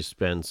words, you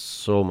spend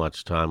so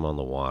much time on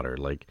the water?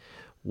 Like,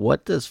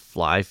 what does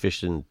fly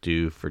fishing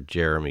do for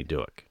Jeremy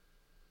Dewick?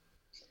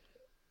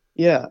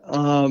 Yeah.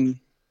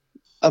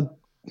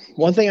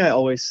 One thing I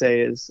always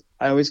say is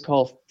I always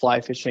call fly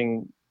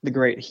fishing the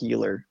great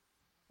healer.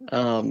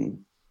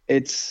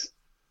 It's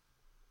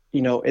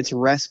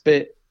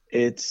respite,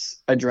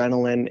 it's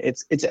adrenaline,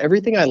 it's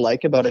everything I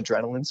like about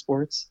adrenaline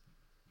sports.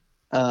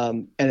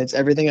 And it's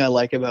everything I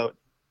like about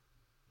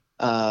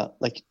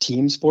like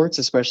team sports,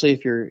 especially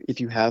if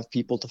you have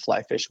people to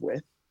fly fish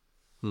with.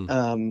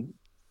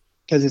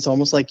 Because it's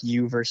almost like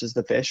you versus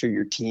the fish, or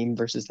your team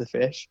versus the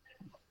fish.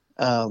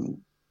 But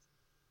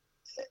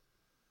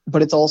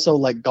it's also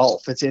like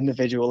golf. It's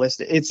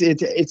individualistic.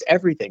 It's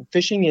everything.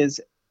 Fishing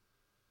is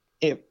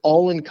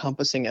all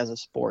encompassing as a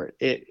sport.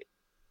 It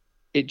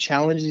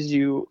challenges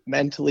you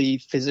mentally,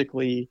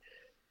 physically.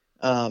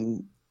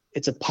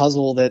 It's a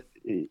puzzle that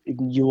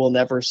you will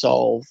never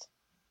solve.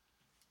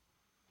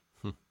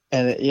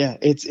 And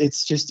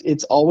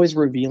it's always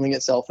revealing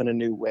itself in a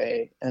new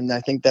way. And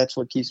I think that's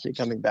what keeps me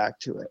coming back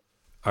to it.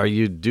 Are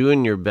you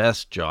doing your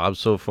best job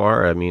so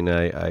far? I mean,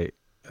 I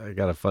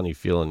got a funny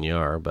feeling you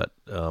are, but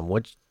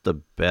what's the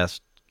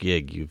best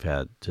gig you've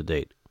had to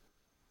date?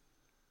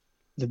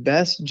 The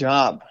best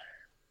job?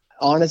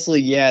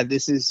 Honestly, yeah,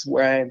 this is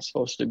where I am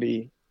supposed to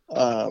be.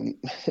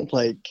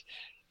 Like,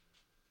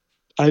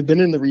 I've been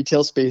in the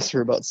retail space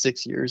for about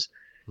 6 years,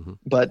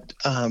 but,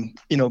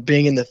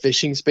 being in the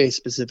fishing space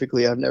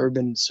specifically, I've never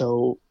been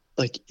so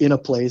like in a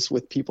place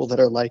with people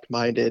that are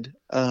like-minded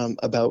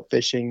about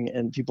fishing,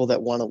 and people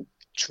that want to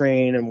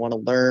train and want to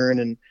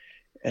learn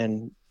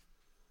and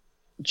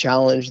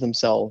challenge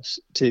themselves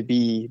to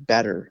be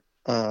better,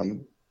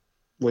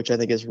 which I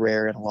think is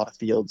rare in a lot of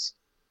fields.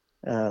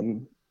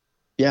 This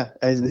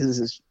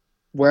is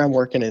where I'm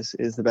working is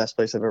the best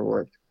place I've ever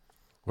worked.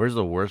 Where's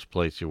the worst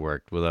place you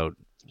worked, without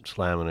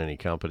slamming any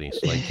companies?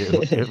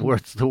 Like,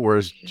 what's the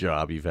worst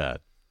job you've had?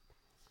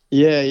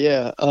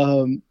 Yeah.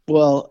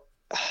 Well,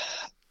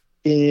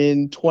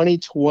 in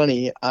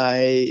 2020,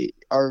 I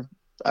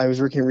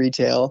was working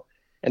retail,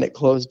 and it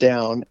closed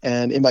down.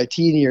 And in my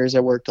teen years,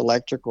 I worked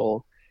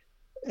electrical.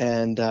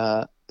 And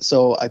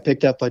so I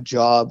picked up a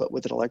job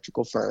with an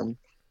electrical firm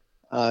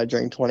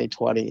during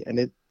 2020.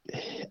 And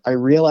I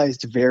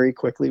realized very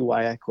quickly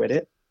why I quit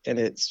it. And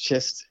it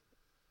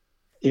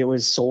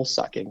was soul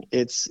sucking.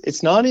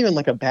 It's not even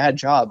like a bad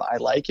job. I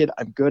like it.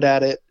 I'm good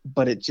at it,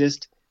 but it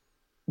just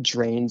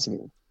drains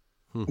me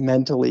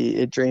mentally.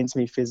 It drains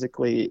me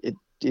physically.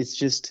 It's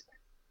just,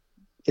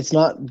 it's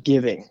not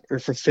giving or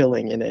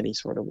fulfilling in any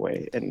sort of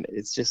way. And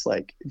it's just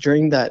like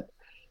during that,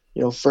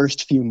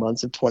 first few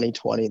months of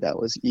 2020, that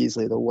was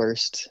easily the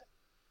worst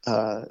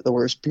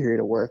period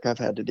of work I've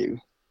had to do.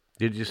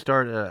 Did you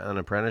start an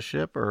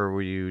apprenticeship, or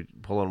were you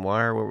pulling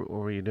wire? What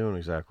were you doing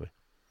exactly?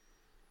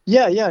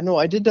 Yeah, no,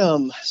 I did.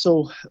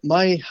 So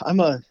I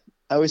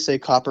always say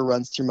copper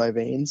runs through my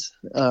veins.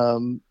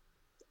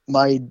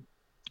 My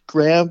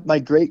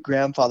great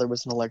grandfather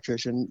was an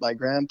electrician. My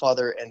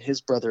grandfather and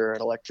his brother are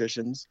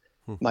electricians.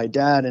 My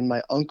dad and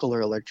my uncle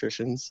are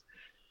electricians.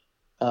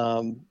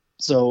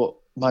 So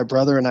my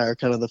brother and I are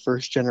kind of the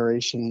first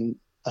generation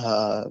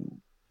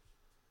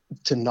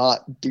to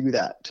not do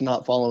that, to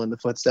not follow in the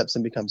footsteps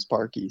and become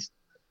Sparkies.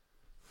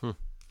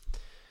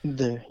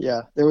 There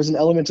was an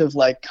element of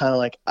kind of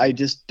like, I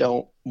just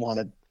don't want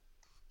to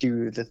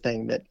do the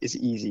thing that is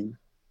easy,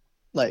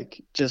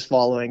 like just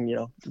following,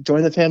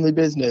 join the family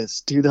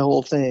business, do the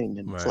whole thing.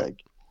 And It's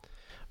like,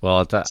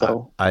 well,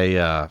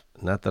 I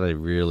not that I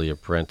really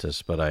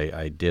apprenticed, but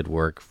I did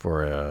work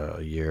for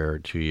a year or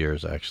 2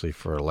 years actually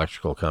for an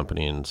electrical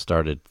company, and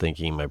started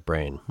thinking in my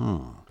brain,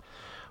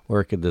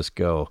 where could this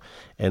go?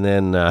 And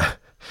then,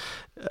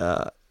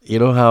 you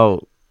know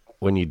how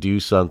when you do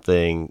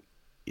something,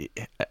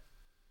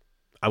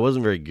 I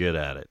wasn't very good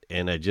at it,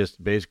 and I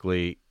just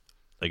basically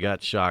I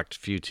got shocked a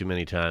few too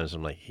many times.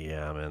 I'm like,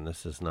 yeah, man,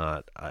 this is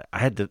not. I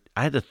had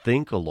to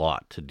think a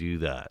lot to do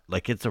that.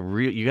 Like it's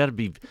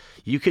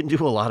you can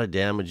do a lot of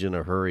damage in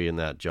a hurry in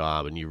that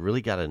job, and you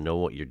really got to know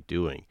what you're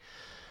doing.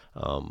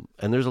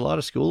 And there's a lot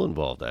of school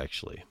involved,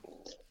 actually.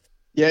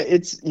 Yeah,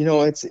 it's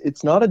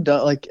not a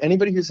dumb, like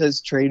anybody who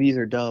says tradies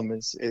are dumb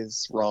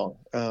is wrong.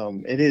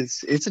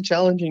 It's a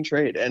challenging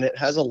trade, and it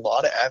has a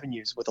lot of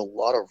avenues with a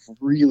lot of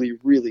really,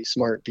 really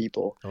smart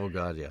people. Oh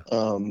God, yeah.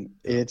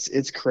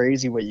 It's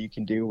crazy what you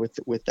can do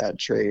with that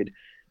trade.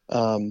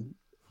 And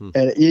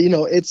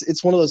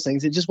it's one of those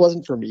things. It just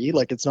wasn't for me.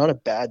 Like, it's not a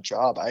bad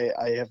job. I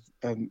have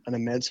an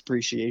immense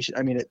appreciation.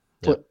 I mean,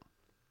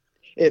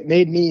 it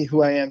made me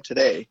who I am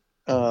today.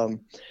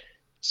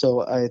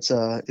 So it's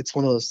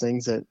one of those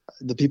things that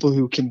the people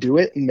who can do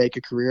it and make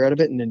a career out of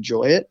it and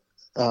enjoy it,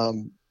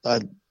 I'm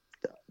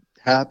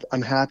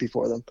happy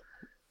for them.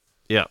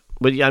 Yeah,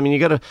 but I mean, you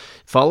got to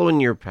following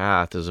your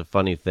path is a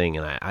funny thing,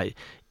 and I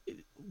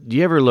do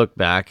you ever look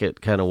back at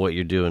kind of what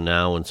you're doing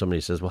now when somebody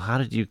says, "Well, how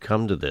did you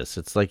come to this?"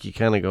 It's like you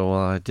kind of go, "Well,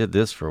 I did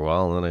this for a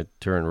while, and then I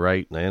turned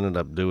right, and I ended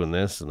up doing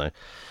this," and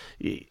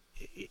you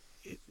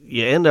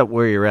end up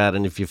where you're at,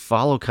 and if you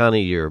follow kind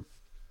of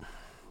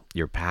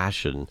your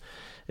passion,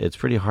 it's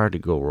pretty hard to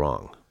go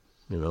wrong,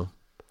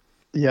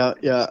 Yeah.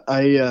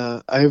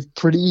 I have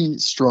pretty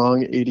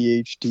strong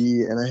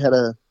ADHD, and I had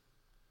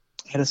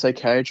a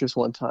psychiatrist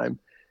one time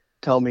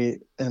tell me,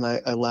 and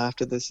I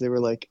laughed at this. They were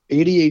like,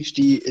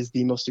 ADHD is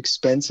the most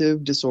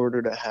expensive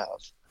disorder to have,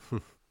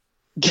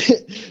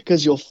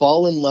 because you'll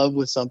fall in love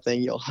with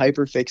something, you'll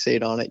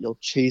hyperfixate on it, you'll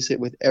chase it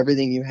with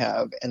everything you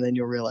have, and then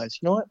you'll realize,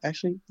 you know what,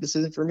 actually this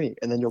isn't for me,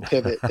 and then you'll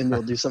pivot and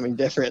you'll do something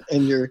different,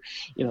 and you're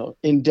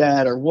in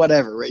debt or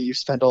whatever, right? You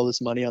spent all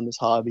this money on this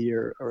hobby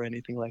or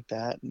anything like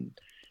that. And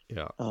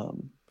yeah,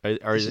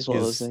 it's just one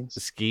of those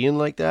things. Skiing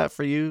like that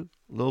for you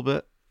a little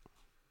bit?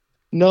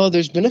 No,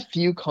 there's been a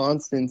few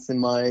constants in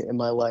my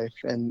life,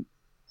 and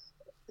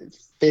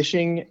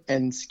fishing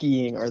and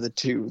skiing are the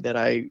two that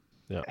I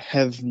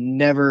have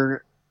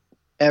never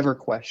ever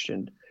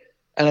questioned.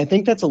 And I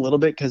think that's a little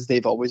bit because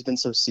they've always been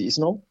so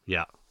seasonal.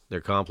 Yeah,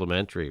 they're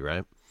complementary,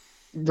 right?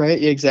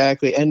 Right,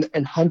 exactly. And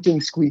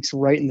hunting squeaks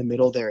right in the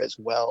middle there as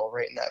well,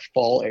 right in that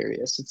fall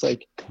area. So it's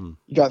like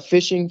you got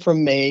fishing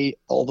from May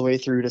all the way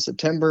through to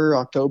September,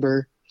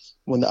 October.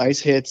 When the ice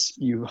hits,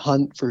 you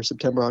hunt for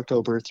September,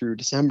 October through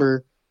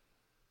December,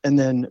 and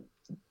then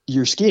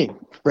you're skiing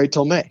right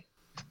till May.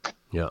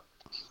 Yeah,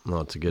 no,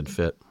 it's a good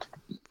fit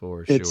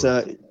for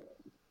sure.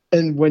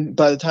 And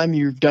by the time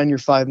you've done your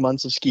 5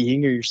 months of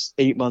skiing or your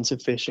 8 months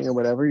of fishing or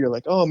whatever, you're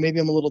like, oh, maybe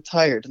I'm a little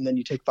tired. And then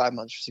you take 5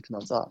 months or 6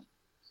 months off.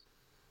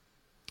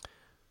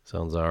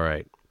 Sounds all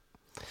right.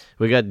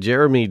 We got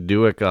Jeremy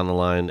Dewick on the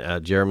line.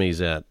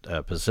 Jeremy's at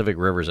Pacific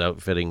Rivers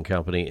Outfitting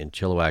Company in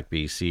Chilliwack,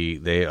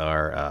 BC. They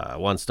are a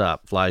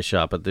one-stop fly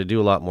shop, but they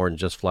do a lot more than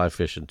just fly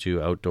fishing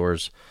too,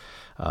 outdoors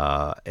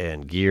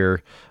and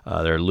gear.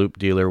 They're a loop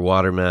dealer,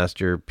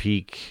 Watermaster,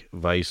 Peak,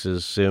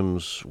 Vices,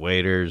 Sims,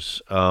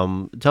 Waders.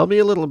 Tell me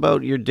a little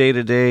about your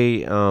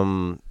day-to-day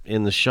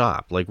in the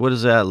shop. Like, what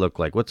does that look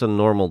like? What's a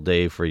normal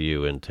day for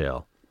you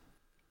entail?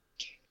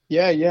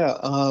 Yeah.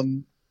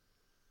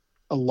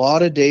 A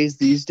lot of days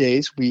these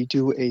days, we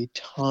do a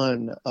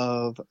ton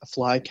of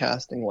fly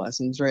casting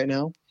lessons right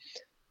now.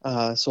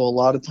 So a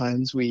lot of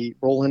times we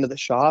roll into the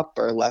shop,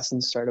 our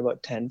lessons start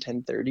about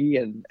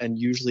 10:30, and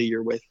usually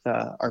you're with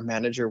our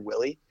manager,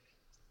 Willie,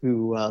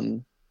 who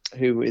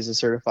is a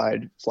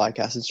certified fly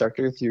cast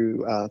instructor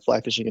through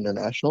Fly Fishing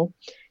International.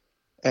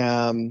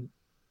 Then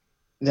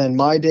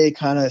my day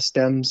kind of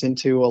stems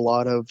into a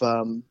lot of,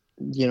 kind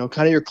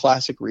of your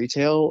classic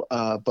retail,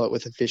 but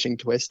with a fishing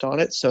twist on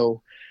it.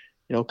 So,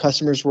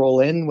 customers roll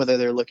in, whether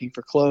they're looking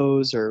for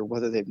clothes or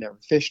whether they've never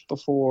fished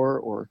before,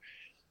 or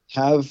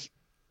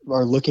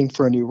are looking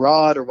for a new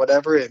rod or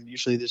whatever, I'm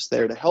usually just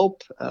there to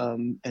help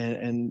and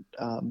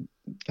kind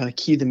of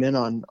key them in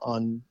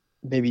on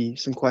maybe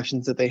some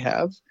questions that they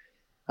have.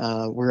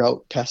 We're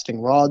out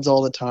testing rods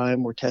all the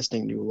time. We're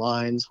testing new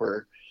lines.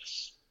 We're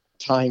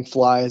tying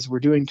flies. We're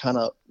doing kind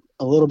of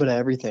a little bit of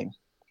everything.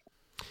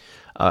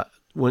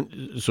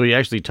 So you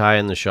actually tie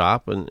in the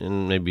shop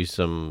and maybe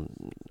some,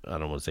 I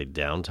don't want to say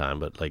downtime,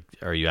 but like,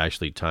 are you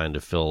actually tying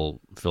to fill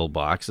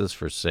boxes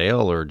for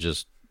sale, or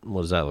just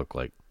what does that look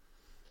like?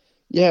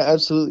 Yeah,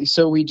 absolutely.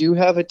 So we do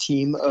have a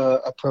team,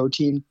 a pro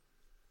team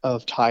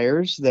of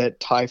tyers that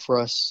tie for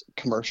us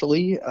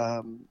commercially,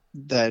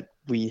 that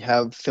we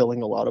have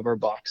filling a lot of our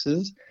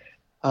boxes.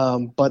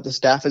 But the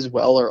staff as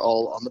well are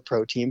all on the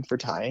pro team for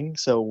tying.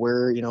 So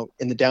we're,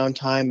 in the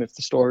downtime, if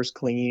the store is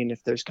clean,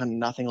 if there's kind of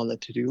nothing on the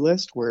to-do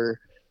list, we're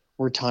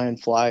tying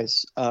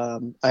flies. I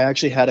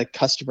actually had a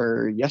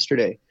customer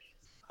yesterday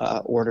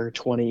order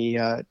 20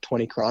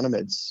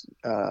 chironomids.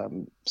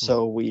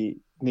 So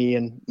me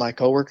and my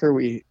coworker,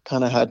 we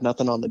kind of had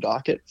nothing on the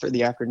docket for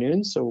the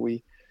afternoon. So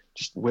we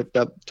just whipped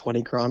up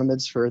 20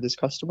 chironomids for this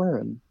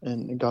customer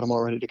and got them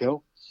all ready to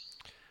go.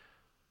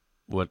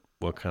 What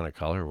kind of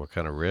color? What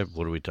kind of rib?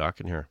 What are we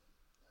talking here?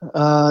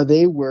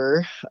 They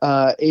were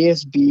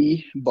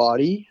ASB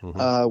body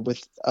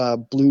with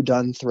blue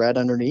dun thread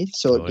underneath,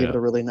 so it gave it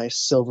a really nice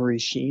silvery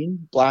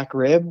sheen. Black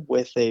rib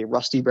with a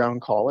rusty brown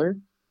collar.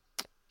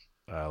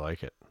 I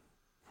like it.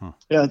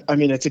 Yeah, I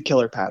mean it's a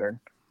killer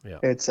pattern. Yeah,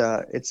 it's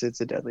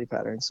a deadly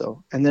pattern.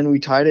 So, and then we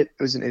tied it.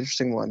 It was an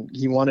interesting one.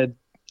 He wanted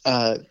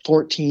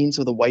 14s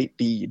with a white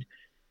bead.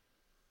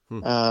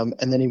 And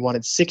then he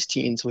wanted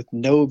 16s with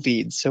no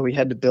beads. So we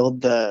had to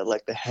build the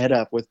head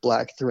up with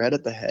black thread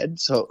at the head.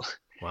 So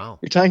wow,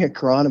 you're tying a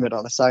chironomid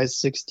on a size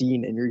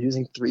 16 and you're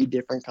using 3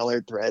 different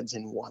colored threads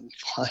in one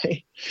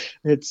fly.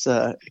 It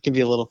can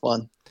be a little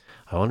fun.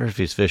 I wonder if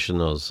he's fishing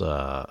those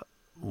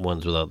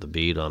ones without the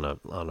bead on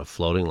a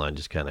floating line,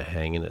 just kind of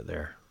hanging it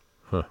there.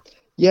 Huh.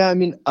 Yeah, I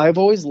mean, I've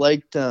always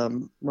liked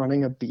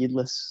running a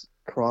beadless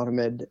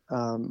chironomid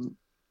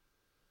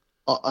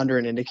under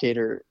an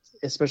indicator,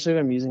 especially if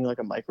I'm using like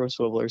a micro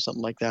swivel or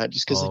something like that,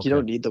 just because you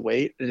don't need the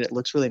weight and it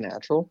looks really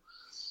natural.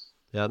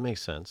 Yeah, that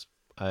makes sense.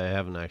 I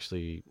haven't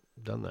actually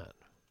done that.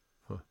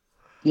 Huh.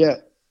 Yeah,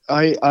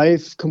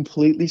 I've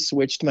completely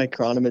switched my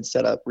chironomid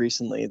setup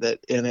recently.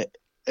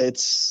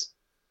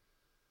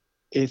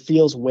 It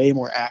feels way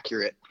more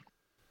accurate.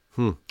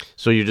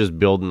 So you're just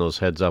building those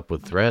heads up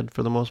with thread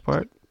for the most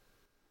part?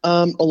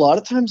 A lot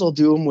of times I'll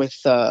do them with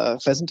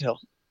pheasant tail.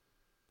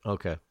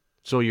 Okay.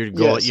 So you're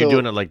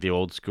doing it like the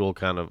old school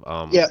kind of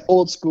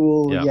old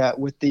school,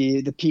 with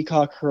the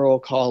peacock curl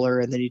collar,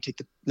 and then you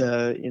take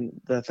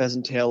the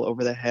pheasant tail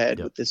over the head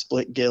with the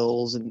split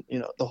gills and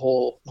the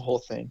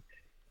whole thing.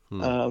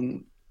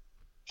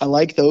 I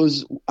like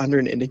those under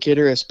an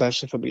indicator,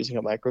 especially if I'm using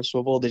a micro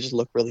swivel. They just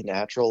look really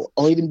natural.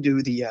 I'll even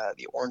do the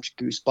orange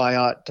goose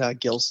biot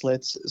gill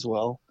slits as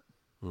well.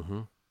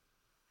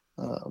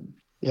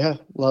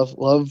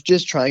 Love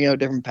just trying out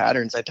different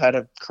patterns. I tied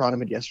a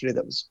chironomid yesterday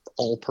that was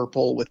all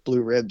purple with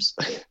blue ribs.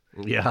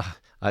 Yeah,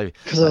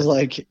 because I was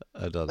like,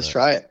 let's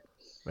try it.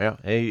 Yeah,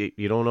 hey,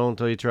 you don't know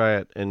until you try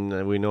it,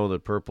 and we know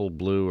that purple,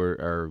 blue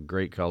are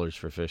great colors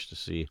for fish to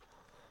see,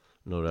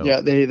 no doubt.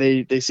 Yeah,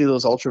 they see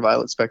those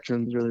ultraviolet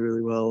spectrums really,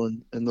 really well,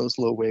 and those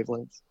low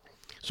wavelengths.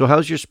 So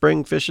how's your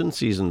spring fishing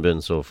season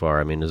been so far?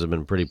 I mean, has it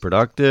been pretty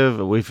productive?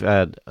 We've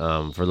had,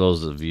 for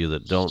those of you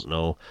that don't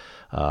know,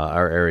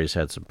 our area's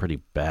had some pretty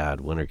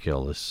bad winter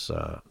kill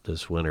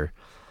this winter.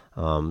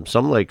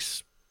 Some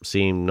lakes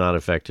seem not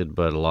affected,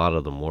 but a lot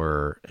of them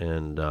were.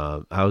 And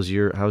how's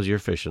your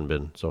fishing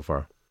been so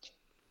far?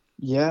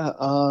 Yeah.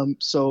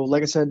 So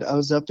like I said, I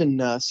was up in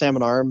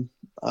Salmon Arm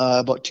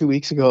about 2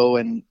 weeks ago,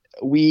 and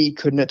we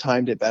couldn't have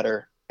timed it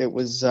better. It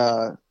was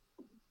that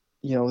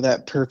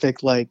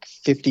perfect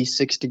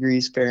 56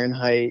 degrees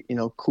Fahrenheit,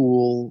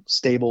 cool,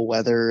 stable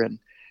weather,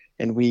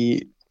 and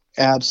we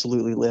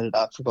absolutely lit it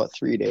up for about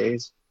 3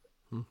 days.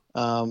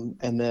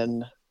 And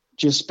then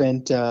just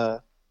spent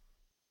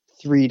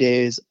 3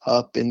 days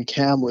up in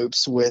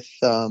Kamloops with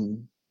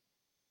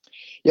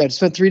just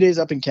spent 3 days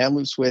up in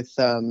Kamloops with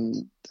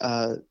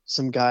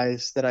some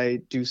guys that I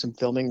do some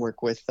filming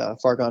work with,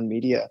 Fargon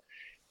Media.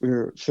 We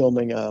were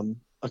filming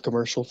a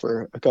commercial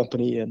for a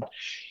company, and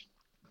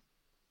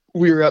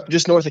we were up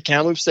just north of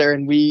Kamloops there,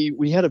 and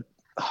we had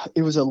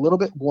it was a little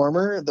bit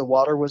warmer. The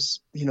water was,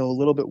 a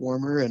little bit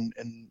warmer,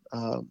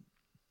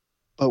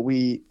 but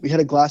we had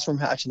a glassworm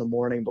hatch in the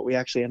morning, but we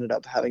actually ended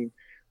up having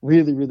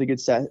really, really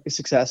good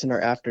success in our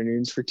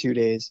afternoons for 2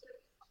 days.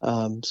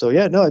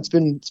 It's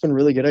been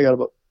really good. I got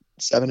about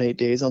 7-8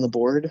 days on the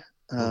board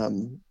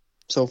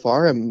so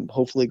far. I'm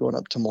hopefully going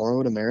up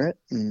tomorrow to Merritt,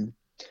 and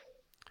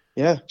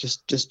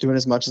just doing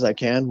as much as I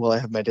can while I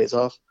have my days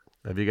off.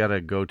 Have you got a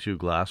go-to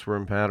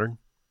glassworm pattern?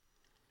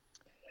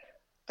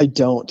 I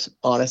don't,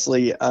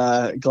 honestly.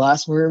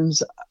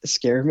 Glassworms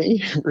scare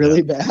me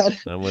really bad.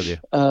 I'm with you.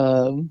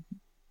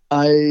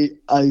 I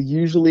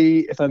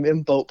usually, if I'm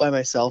in boat by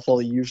myself,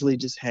 I'll usually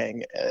just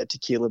hang a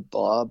tequila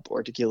bob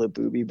or tequila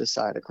booby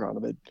beside a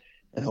chironomid,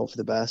 and hope for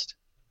the best.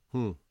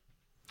 Hmm.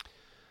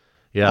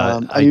 Yeah,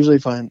 I usually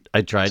find.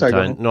 I tried Sorry, go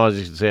tying. ahead. No, I was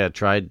just gonna say I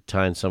tried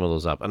tying some of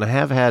those up, and I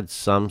have had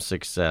some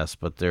success,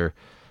 but they're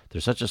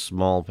such a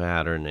small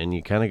pattern, and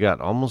you kind of got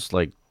almost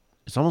like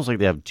it's almost like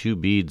they have two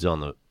beads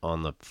on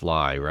the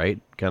fly, right?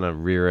 Kind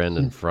of rear end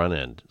and front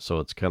end. So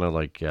it's kind of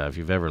like if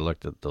you've ever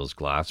looked at those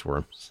glass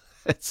worms,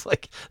 it's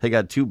like they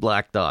got two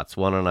black dots,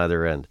 one on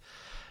either end,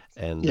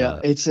 and Yeah,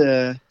 it's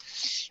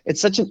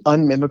such an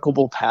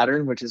unmimicable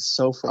pattern, which is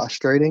so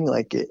frustrating.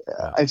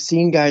 yeah, I've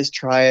seen guys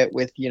try it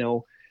with,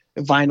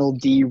 vinyl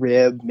D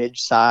rib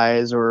midge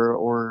size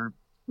or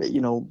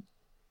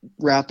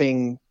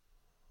wrapping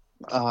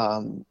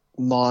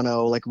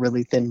mono, like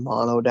really thin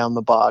mono down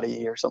the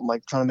body or something,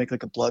 like trying to make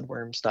like a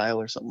bloodworm style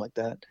or something like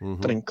that, hmm,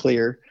 but in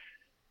clear.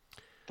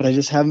 But I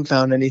just haven't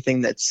found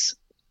anything that's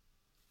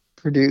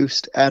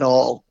produced at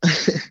all.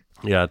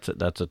 yeah.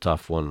 That's a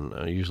tough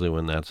one. Usually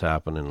when that's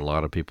happening, a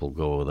lot of people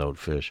go without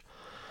fish.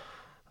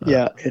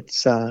 Yeah,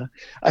 it's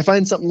I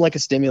find something like a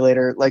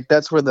stimulator, like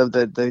that's where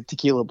the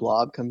tequila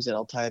blob comes in.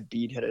 I'll tie a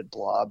bead headed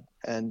blob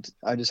and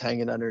I just hang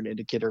it under an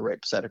indicator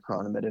right beside a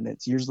chronomid, and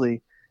it's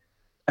usually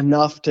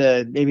enough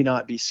to maybe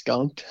not be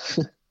skunked.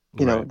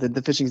 Right.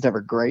 The fishing's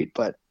never great,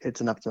 but it's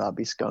enough to not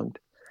be skunked.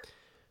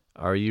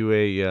 Are you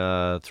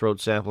a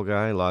throat sample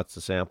guy? Lots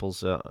of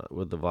samples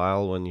with the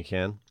vial when you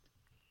can.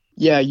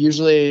 Yeah,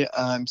 usually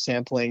I'm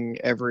sampling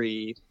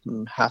every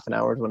half an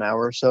hour to an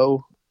hour or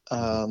so.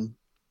 Hmm.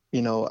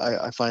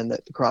 I find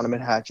that the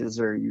chronomid hatches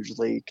are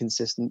usually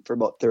consistent for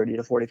about 30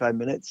 to 45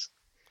 minutes.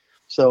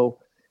 So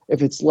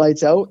if it's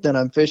lights out, then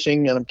I'm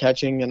fishing and I'm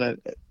catching, and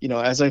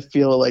as I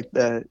feel like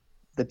the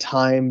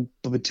time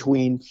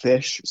between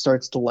fish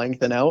starts to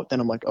lengthen out, then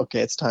I'm like,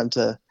 okay, it's time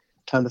to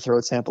throw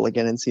a sample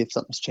again and see if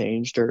something's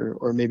changed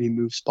or maybe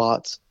move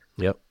spots.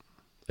 Yep.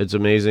 It's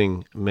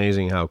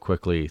amazing how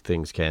quickly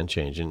things can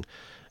change, and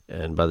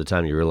by the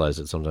time you realize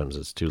it, sometimes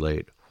it's too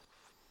late.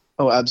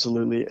 Oh,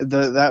 absolutely.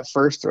 That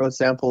first throw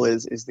sample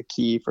is the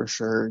key for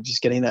sure.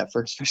 Just getting that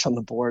first fish on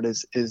the board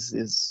is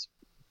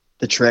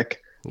the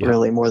trick, Yeah.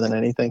 really, more than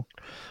anything.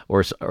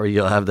 Or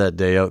you'll have that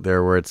day out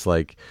there where it's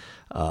like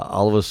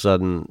all of a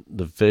sudden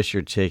the fish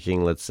you're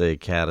taking, let's say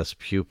caddis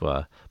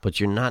pupa, but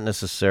you're not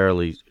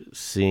necessarily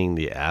seeing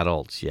the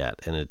adults yet,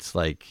 and it's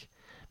like,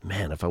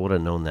 man, if I would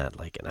have known that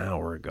like an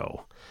hour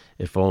ago,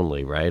 if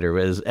only, right? Or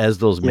as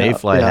those Yeah,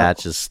 mayfly yeah,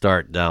 hatches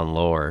start down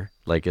lower,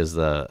 like as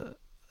the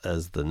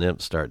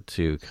nymphs start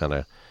to kind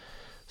of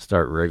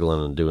start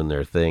wriggling and doing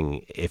their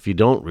thing. If you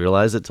don't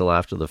realize it till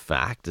after the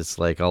fact, it's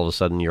like all of a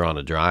sudden you're on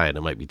a dry and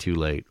it might be too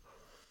late.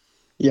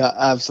 yeah,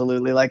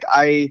 absolutely.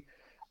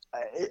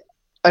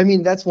 I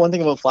mean, that's one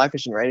thing about fly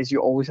fishing, right? Is you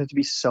always have to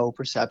be so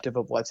perceptive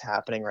of what's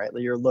happening, right?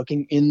 Like you're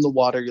looking in the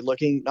water, you're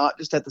looking not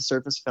just at the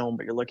surface film,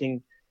 but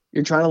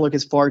you're trying to look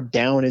as far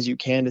down as you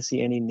can to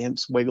see any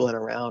nymphs wiggling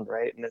around,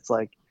 right? And it's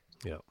like,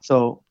 Yeah.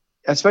 so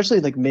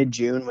especially like mid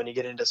June when you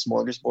get into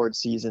smorgasbord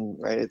season,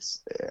 right?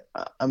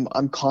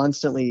 I'm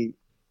constantly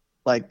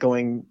like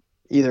going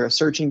either a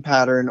searching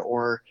pattern,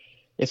 or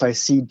if I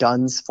see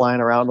duns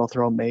flying around, I'll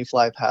throw a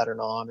mayfly pattern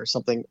on or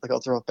something. Like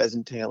I'll throw a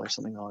pheasant tail or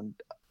something on,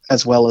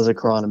 as well as a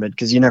chronomid,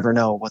 because you never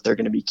know what they're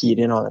going to be keyed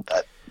in on at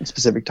that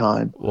specific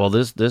time. Well,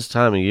 this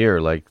time of year,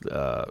 like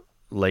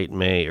late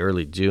May,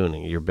 early June,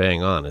 you're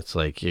bang on. It's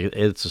like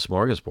it's a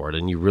smorgasbord,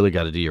 and you really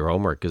got to do your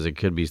homework because it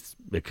could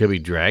be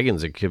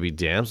dragons, it could be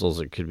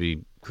damsels, it could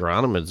be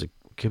chironomids, it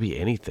could be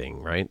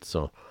anything, right?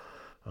 So,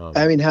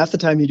 I mean, half the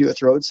time you do a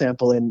throat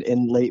sample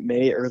in late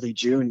May, early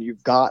June,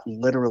 you've got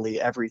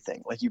literally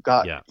everything. Like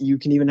yeah, you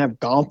can even have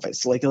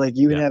gompus, like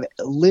you can yeah, have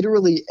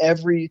literally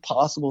every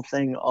possible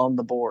thing on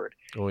the board,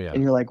 oh yeah,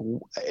 and you're like,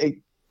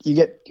 you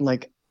get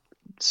like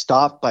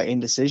stopped by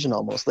indecision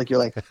almost. Like you're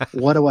like,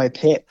 what do I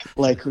pick?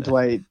 Like, do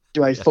I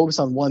yeah, focus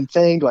on one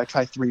thing? Do I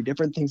try three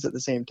different things at the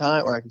same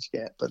time, or I can just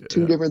get but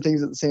two yeah. different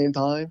things at the same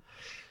time?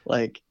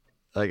 Like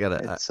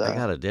it's I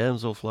got a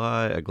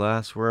damselfly, a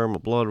glassworm, a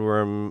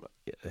bloodworm,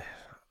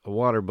 a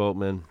water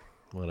boatman,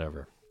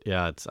 whatever.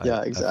 Yeah, yeah,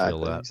 I feel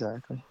exactly, that.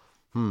 exactly.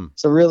 Hmm.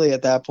 So really,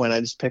 at that point, I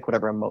just pick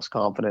whatever I'm most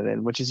confident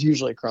in, which is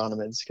usually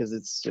chronomids, because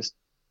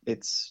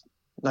it's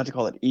not to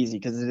call it easy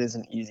because it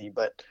isn't easy,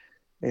 but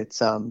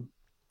it's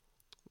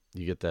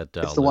You get that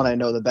it's the dialed one in. I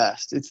know the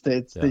best. It's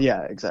the Yeah,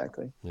 yeah,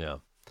 exactly. yeah.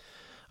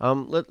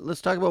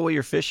 Let's talk about what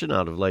you're fishing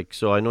out of. Like,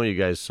 so I know you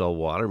guys sell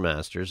Water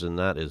Masters, and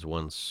that is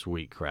one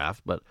sweet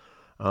craft. But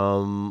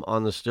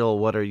on the still,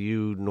 what are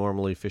you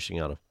normally fishing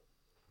out of?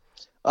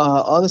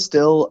 On the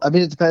still, I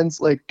mean, it depends.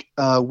 Like,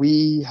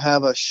 we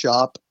have a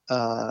shop,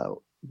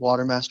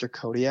 Watermaster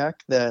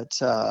Kodiak,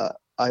 that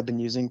I've been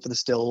using for the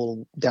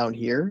still down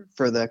here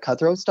for the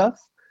cutthroat stuff.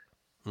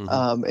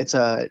 Hmm. It's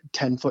a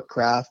 10-foot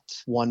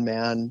craft, one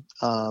man,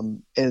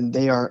 and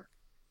they are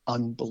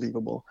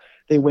unbelievable.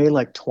 They weigh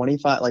like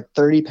 25, like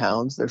 30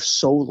 pounds. They're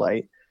so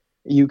light.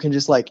 You can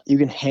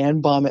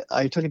hand bomb it.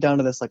 I took it down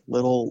to this like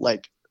little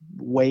like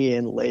way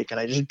in lake, and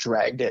I just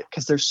dragged it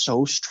because they're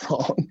so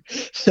strong.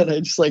 And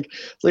I just like,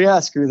 so yeah,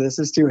 screw this.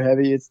 It's too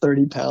heavy. It's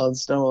 30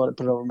 pounds. Don't want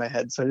to put it over my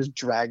head. So I just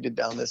dragged it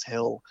down this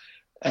hill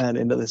and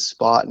into this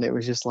spot. And it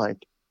was just like,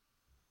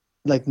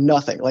 like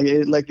nothing. Like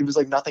it was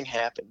like nothing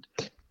happened.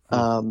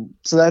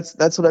 So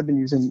that's what I've been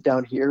using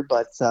down here.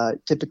 But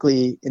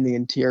typically in the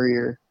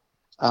interior,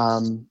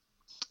 I'm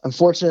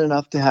fortunate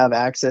enough to have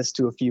access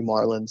to a few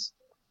marlins.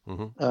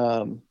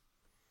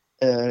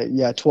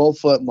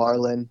 12-foot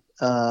marlin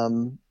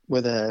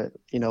with a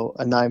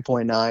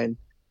 9.9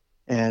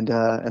 and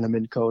a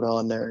mid coat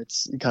on there.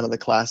 It's kind of the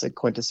classic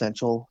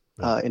quintessential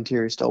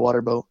interior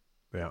stillwater boat.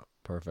 Yeah,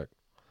 perfect.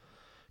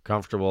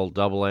 Comfortable,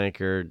 double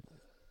anchored.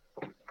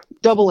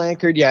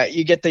 Yeah.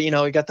 You get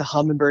you got the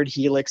Humminbird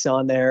Helix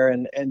on there,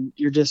 and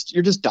you're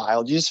just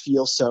dialed. You just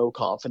feel so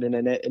confident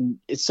in it, and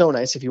it's so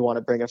nice if you want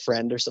to bring a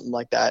friend or something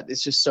like that.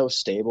 It's just so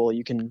stable.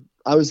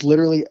 I was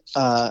literally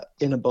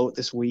in a boat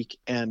this week,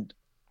 and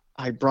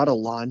I brought a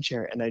lawn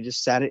chair, and I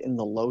just sat it in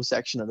the low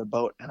section of the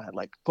boat, and I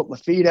like put my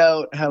feet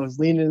out. I was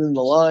leaning in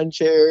the lawn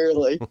chair,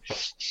 like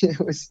it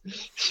was.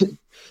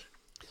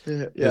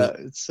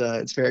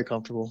 It's very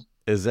comfortable.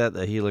 Is that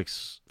the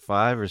Helix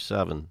 5 or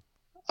 7?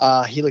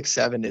 Helix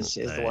 7 is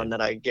the one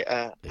that I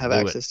have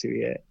access to.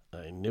 Yeah,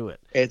 I knew it.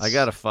 I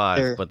got a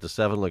 5, but the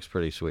 7 looks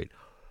pretty sweet.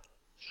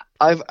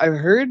 I've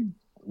heard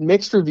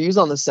mixed reviews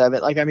on the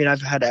 7. Like, I mean,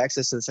 I've had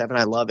access to the 7.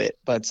 I love it,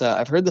 but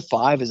I've heard the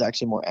 5 is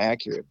actually more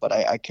accurate. But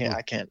I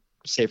can't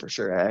say for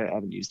sure. I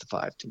haven't used the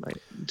 5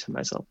 to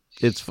myself.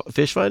 It's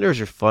fish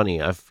finders are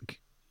funny.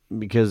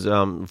 Because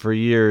for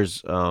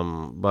years,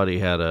 Buddy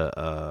had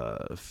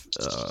a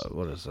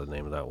what is the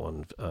name of that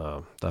one?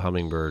 The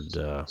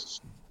Humminbird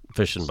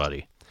Fishing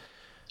Buddy.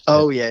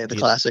 Oh, yeah, the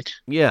classic.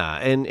 Yeah,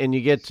 and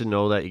you get to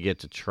know that, you get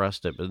to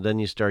trust it, but then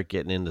you start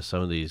getting into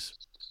some of these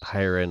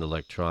higher-end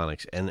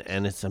electronics, and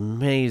it's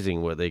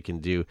amazing what they can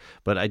do.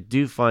 But I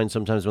do find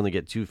sometimes when they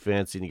get too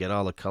fancy and you get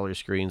all the color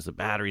screens, the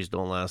batteries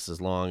don't last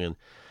as long, and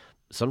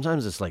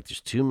sometimes it's like there's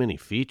too many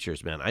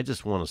features, man. I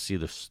just want to see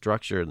the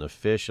structure and the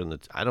fish, and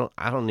I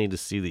don't need to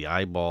see the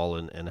eyeball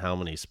and how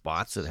many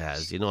spots it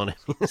has. You know what I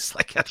mean? It's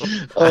like I don't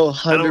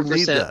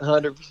 100%,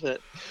 100%.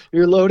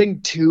 You're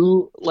loading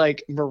 2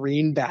 like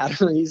marine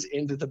batteries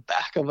into the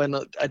back of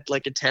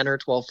like a 10 or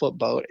 12-foot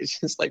boat. It's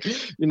just like,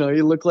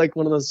 you look like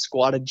one of those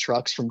squatted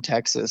trucks from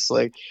Texas.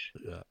 Like,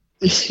 I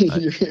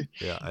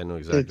know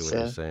exactly what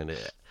you're saying.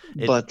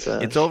 But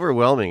it's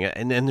overwhelming,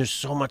 and there's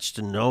so much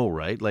to know,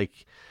 right? Like.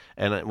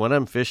 And when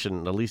I'm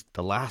fishing, at least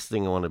the last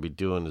thing I want to be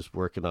doing is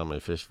working on my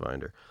fish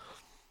finder.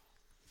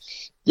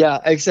 Yeah,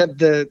 except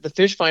the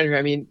fish finder,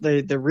 I mean,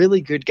 the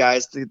really good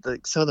guys,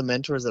 some of the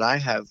mentors that I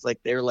have, like,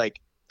 they're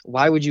like,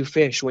 why would you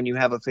fish when you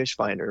have a fish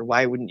finder?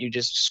 Why wouldn't you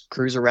just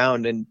cruise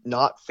around and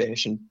not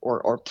fish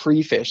or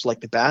pre-fish like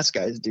the bass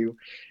guys do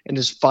and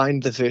just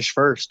find the fish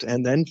first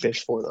and then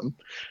fish for them?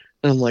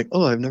 And I'm like,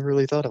 oh, I've never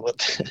really thought about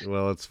that.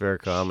 Well, it's a fair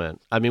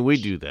comment. I mean,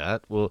 we do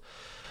that. Well,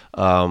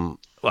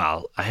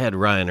 I had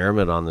Ryan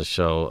Ermit on the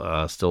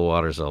show, Still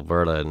Waters,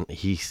 Alberta, and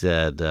he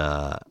said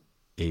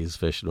he's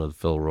fishing with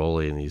Phil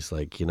Rowley, and he's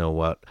like, you know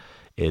what?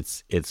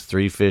 It's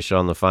 3 fish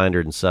on the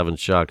finder and 7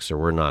 chucks, or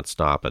we're not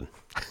stopping.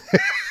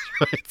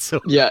 Right? So,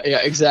 yeah,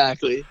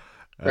 exactly.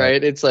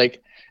 Right? It's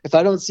like, if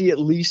I don't see at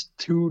least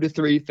 2 to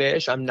 3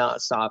 fish, I'm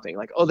not stopping.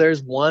 Like, oh,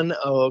 there's one.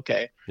 Oh,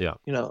 okay. Yeah.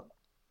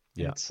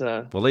 Yeah.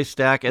 Well, they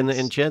stack,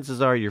 and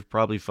chances are you're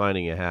probably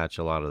finding a hatch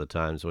a lot of the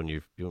times when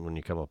you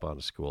come up out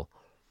of school.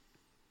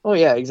 Oh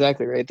yeah,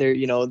 exactly right there.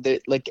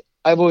 Like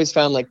I've always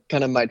found like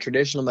kind of my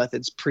traditional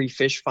methods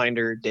pre-fish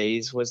finder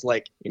days was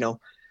like,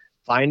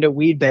 find a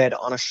weed bed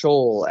on a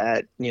shoal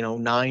at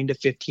 9 to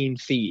 15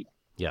 feet.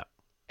 Yeah.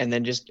 And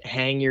then just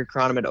hang your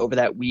chronometer over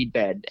that weed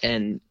bed,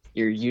 and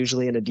you're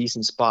usually in a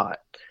decent spot.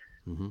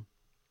 Mm-hmm.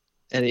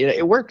 And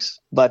it works,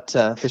 but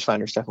fish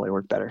finders definitely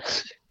work better.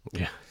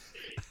 Yeah.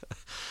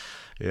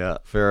 Yeah,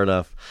 fair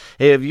enough.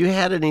 Hey, have you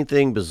had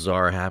anything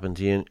bizarre happen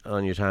to you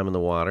on your time in the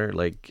water?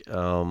 Like,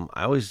 I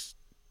always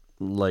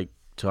like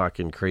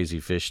talking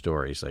crazy fish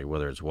stories, like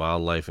whether it's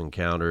wildlife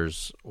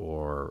encounters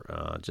or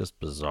just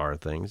bizarre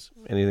things.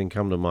 Anything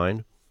come to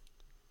mind?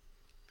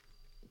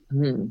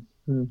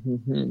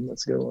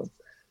 That's a good one.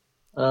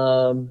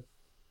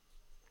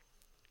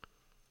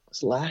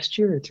 Was it last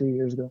year or 3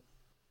 years ago?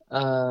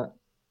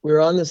 We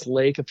were on this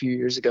lake a few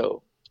years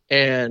ago,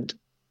 and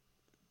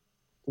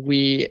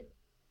it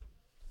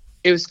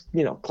was,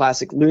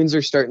 classic. Loons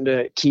are starting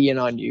to key in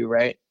on you,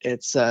 right?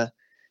 It's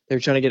they're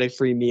trying to get a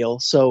free meal.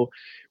 So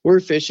we're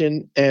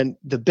fishing, and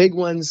the big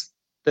ones,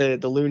 the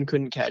loon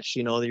couldn't catch,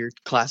 your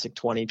classic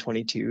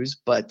 2022s,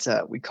 but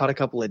we caught a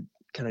couple of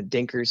kind of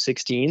dinker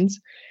 16s,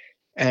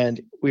 and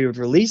we would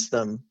release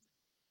them.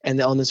 And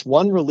on this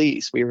one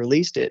release, we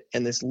released it,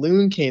 and this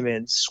loon came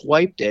in,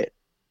 swiped it,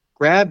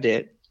 grabbed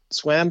it,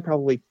 swam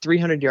probably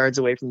 300 yards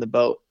away from the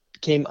boat,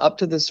 came up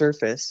to the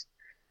surface,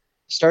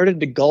 started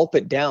to gulp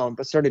it down,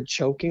 but started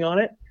choking on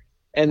it.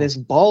 And this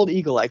bald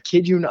eagle, I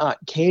kid you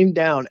not, came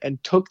down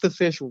and took the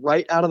fish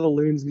right out of the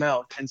loon's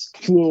mouth and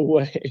flew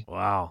away.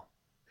 Wow.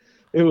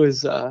 It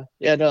was, one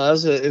of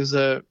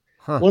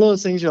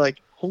those things you're like,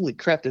 holy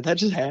crap, did that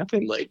just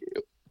happen? Like,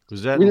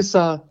 was that in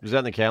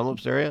the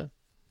Kamloops area?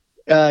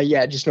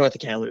 Yeah, just north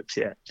of Kamloops.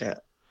 Yeah.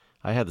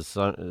 I had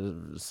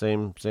the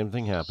same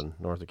thing happen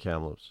north of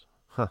Kamloops.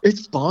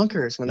 It's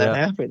bonkers when that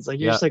Yeah. happens. Like,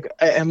 you're Yeah. just like,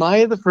 am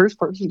I the first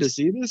person to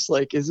see this?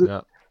 Like, is it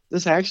Yeah.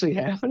 this actually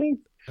happening?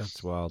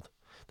 That's wild.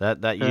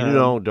 That you Um,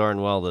 know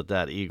darn well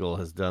that eagle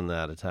has done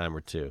that a time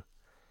or two.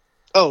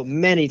 oh,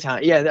 many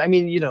times. Yeah, I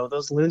mean,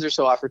 those loons are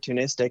so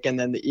opportunistic, and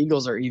then the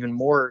eagles are even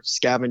more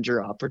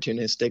scavenger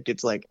opportunistic.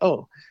 It's like,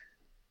 oh,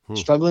 Hmm.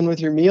 struggling with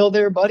your meal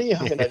there, buddy?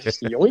 I'm gonna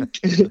just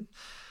yoink.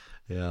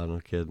 Yeah,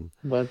 no kidding.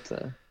 But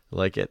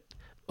Like it.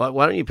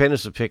 Why don't you paint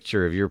us a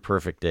picture of your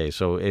perfect day?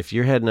 So if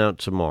you're heading out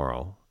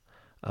tomorrow,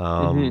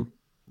 mhm.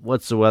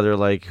 what's the weather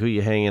like? Who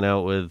you hanging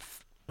out with?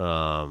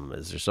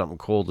 Is there something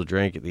cold to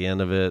drink at the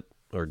end of it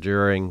or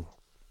during?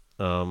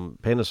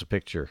 Paint us a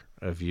picture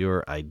of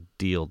your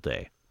ideal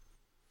day.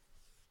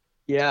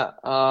 Yeah,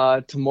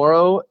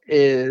 tomorrow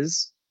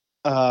is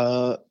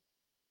I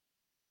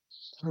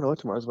don't know what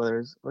tomorrow's weather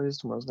is. What is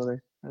tomorrow's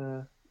weather?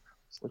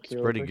 Let's look It's here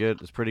real pretty quick.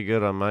 good. It's pretty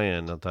good on my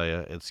end. I'll tell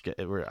you.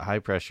 We're high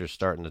pressure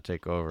starting to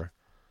take over.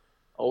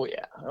 Oh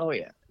yeah. Oh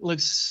yeah.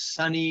 Looks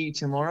sunny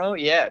tomorrow.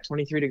 Yeah,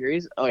 23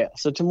 degrees. Oh yeah.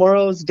 So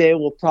tomorrow's day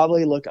will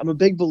probably look. I'm a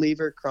big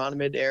believer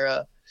Chronomid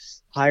era,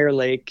 higher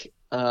lake.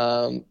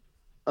 I'm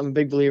a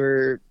big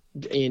believer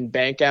in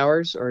bank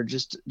hours or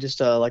just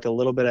like a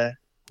little bit of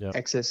Yep.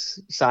 excess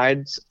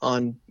sides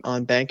on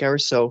bank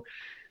hours. So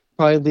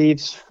probably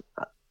leave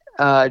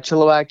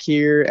Chilliwack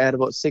here at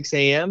about 6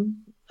 a.m.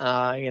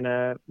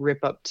 Gonna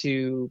rip up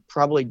to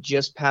probably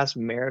just past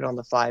Merritt on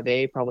the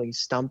 5A, probably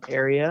Stump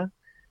area,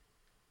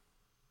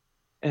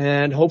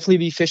 and hopefully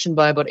be fishing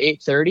by about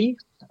 8:30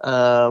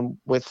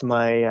 with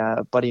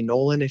my buddy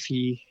Nolan if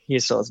he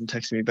still hasn't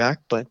texted me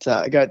back. But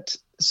I got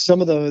some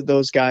of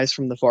those guys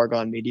from the Far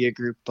Gone Media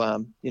Group.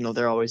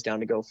 They're always down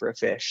to go for a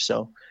fish.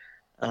 So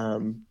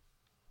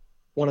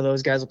one of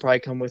those guys will probably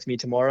come with me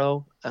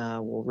tomorrow.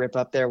 We'll rip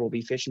up there. We'll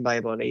be fishing by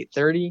about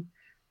 8:30.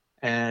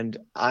 And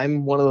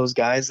I'm one of those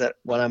guys that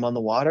when I'm on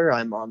the water,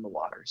 I'm on the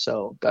water.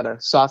 So got a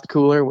soft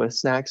cooler with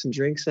snacks and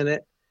drinks in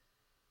it.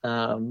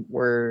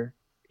 We're,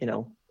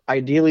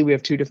 ideally we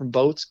have two different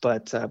boats,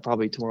 but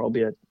probably tomorrow will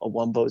be a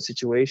one boat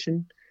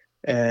situation.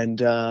 And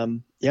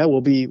yeah,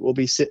 we'll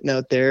be sitting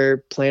out there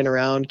playing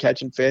around,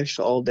 catching fish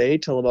all day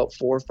till about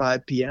 4 or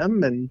 5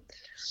 p.m. and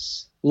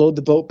load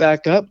the boat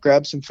back up,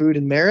 grab some food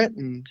in Merritt,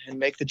 and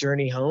make the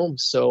journey home.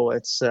 So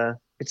it's a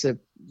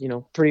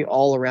pretty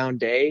all around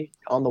day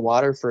on the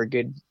water for a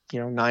good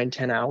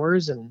 9-10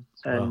 hours and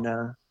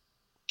Wow.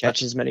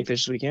 catch as many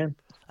fish as we can.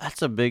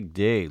 That's a big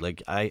day.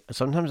 Like I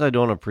sometimes I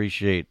don't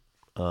appreciate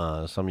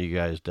some of you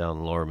guys down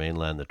the lower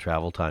mainland the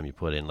travel time you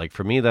put in. Like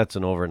for me that's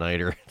an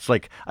overnighter. It's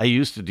like I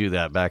used to do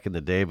that back in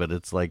the day, but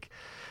it's like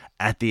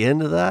at the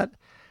end of that,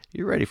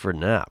 you're ready for a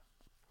nap.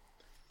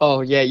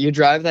 Oh yeah, you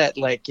drive that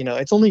like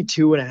it's only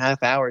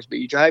 2.5 hours, but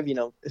you drive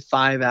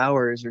 5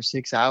 hours or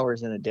 6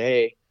 hours in a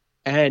day,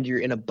 and you're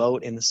in a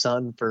boat in the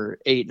sun for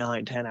 8,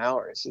 9, 10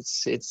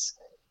 hours.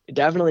 It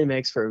definitely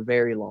makes for a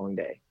very long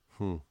day.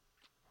 Hmm.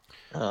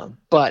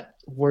 But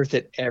worth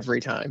it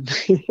every time.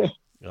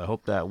 I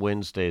hope that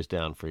wind stays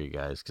down for you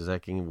guys because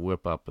that can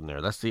whip up in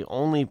there. That's the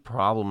only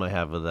problem I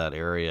have with that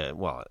area.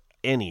 Well,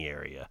 any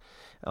area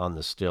on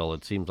the still.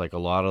 It seems like a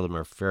lot of them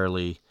are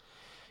fairly,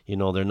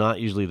 they're not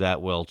usually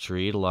that well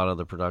treated, a lot of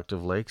the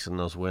productive lakes, and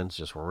those winds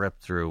just rip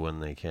through when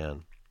they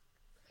can.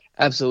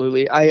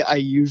 Absolutely. I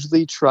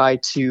usually try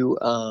to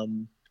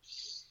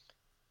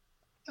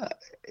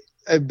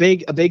a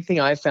big thing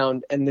I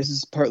found, and this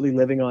is partly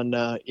living on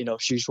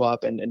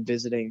Shuswap and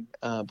visiting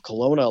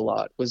Kelowna a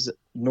lot, was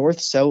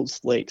north-south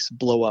lakes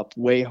blow up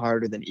way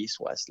harder than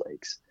east-west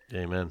lakes.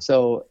 Amen.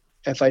 So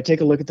if I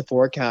take a look at the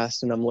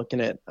forecast and I'm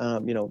looking at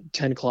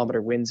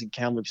 10-kilometer winds in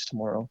Kamloops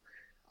tomorrow,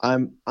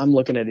 I'm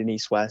looking at an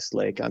east-west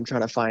lake. I'm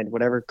trying to find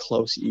whatever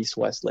close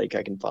east-west lake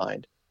I can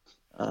find,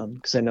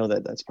 because I know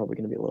that's probably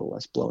going to be a little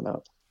less blown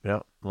up.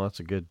 Yeah, well,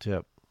 that's a good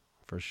tip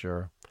for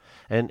sure.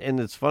 And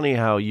it's funny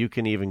how you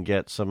can even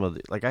get some of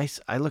the, like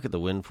I look at the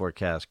wind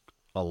forecast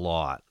a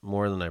lot,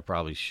 more than I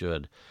probably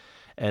should.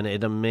 And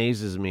it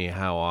amazes me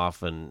how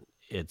often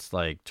it's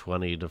like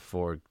 20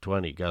 to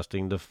 20,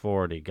 gusting to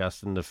 40,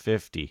 gusting to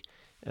 50.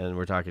 And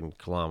we're talking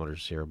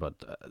kilometers here, but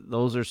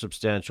those are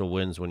substantial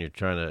winds when you're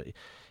trying to,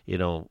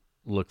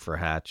 look for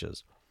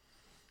hatches.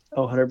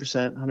 Oh,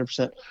 100%,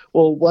 100%.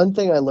 Well, one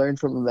thing I learned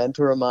from a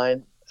mentor of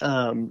mine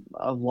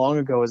long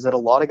ago is that a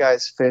lot of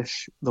guys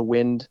fish the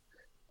wind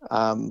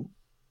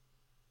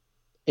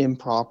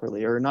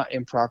improperly, or not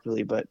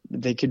improperly, but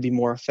they could be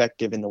more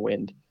effective in the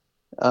wind.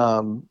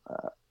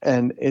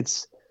 And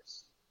it's,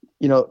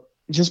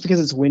 just because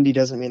it's windy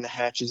doesn't mean the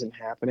hatch isn't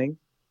happening,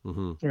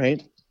 Mm-hmm.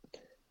 right?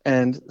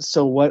 And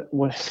so what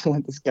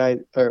this guy,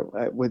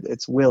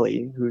 it's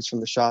Willie, who's from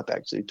the shop,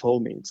 actually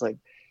told me, it's like,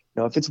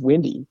 if it's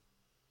windy,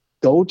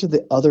 go to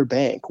the other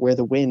bank where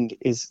the wind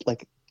is,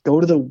 like,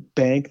 go to the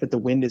bank that the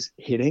wind is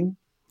hitting.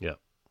 Yeah.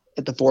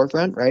 At the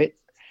forefront, right?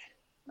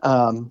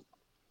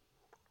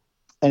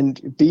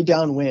 And be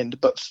downwind,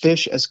 but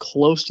fish as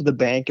close to the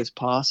bank as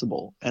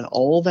possible. And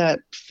all that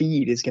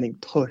feed is getting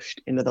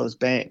pushed into those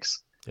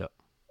banks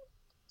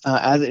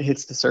as it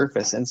hits the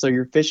surface. And so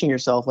you're fishing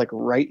yourself like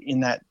right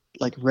in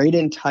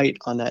tight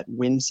on that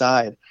wind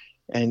side.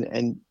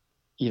 And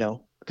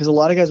because a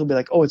lot of guys will be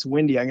like, oh, it's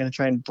windy, I'm going to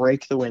try and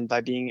break the wind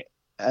by being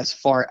as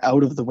far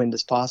out of the wind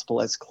as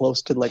possible, as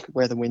close to like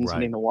where the wind's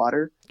hitting the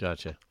water.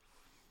 Gotcha.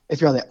 If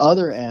you're on the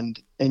other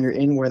end and you're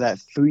in where that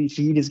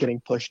feed is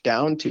getting pushed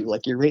down to,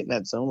 like, you're right in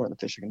that zone where the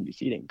fish are going to be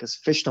feeding, because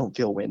fish don't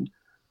feel wind.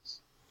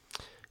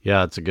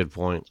 Yeah, that's a good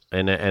point.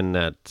 And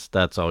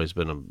that's always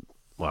been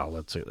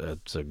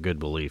that's a good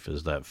belief,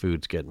 is that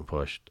food's getting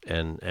pushed,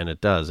 and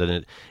it does,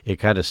 and it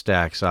kind of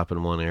stacks up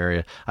in one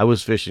area. I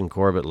was fishing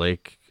Corbett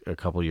Lake a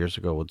couple of years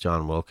ago with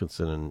John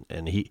Wilkinson,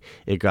 and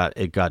it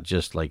got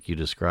just like you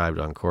described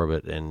on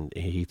Corbett, and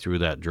he threw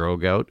that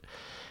drogue out,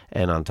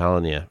 and I'm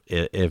telling you,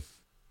 if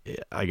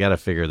I got to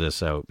figure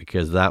this out,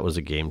 because that was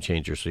a game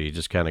changer. So you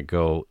just kind of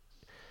go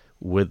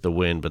with the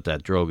wind, but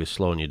that drogue is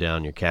slowing you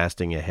down. You're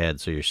casting ahead,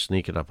 so you're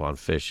sneaking up on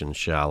fish in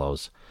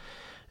shallows.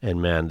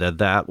 And man,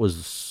 that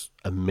was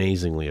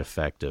amazingly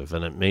effective.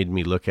 And it made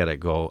me look at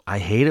it, go, I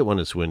hate it when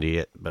it's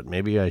windy, but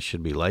maybe I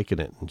should be liking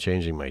it and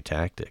changing my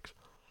tactics.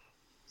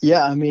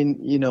 Yeah, I mean,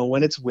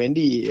 when it's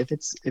windy, if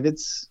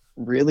it's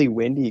really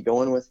windy,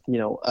 going with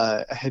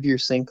a heavier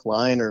sink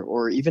line,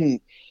 or even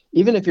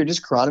if you're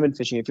just chironomid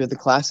fishing, if you're the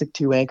classic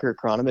 2-anchor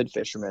chironomid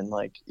fisherman,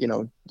 like,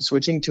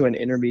 switching to an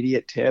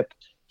intermediate tip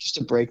just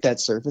to break that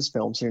surface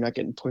film so you're not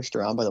getting pushed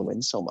around by the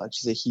wind so much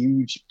is a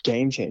huge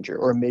game changer.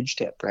 Or a midge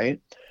tip, right?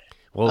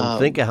 Well,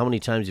 think of how many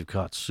times you've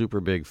caught super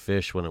big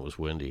fish when it was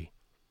windy.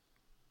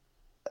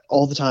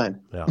 All the time.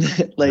 Yeah,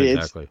 like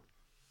exactly.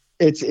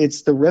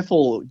 It's the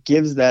riffle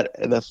gives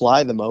the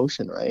fly the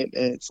motion, right?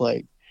 And it's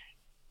like,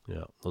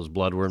 yeah, those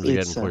bloodworms are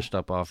getting pushed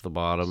up off the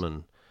bottom,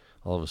 and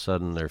all of a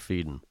sudden they're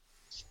feeding.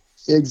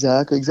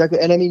 Exactly.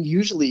 And I mean,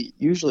 usually,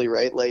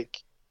 right,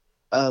 like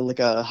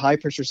a high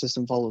pressure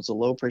system follows a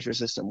low pressure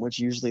system, which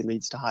usually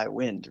leads to high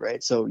wind,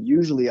 right? So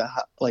usually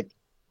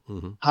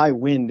high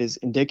wind is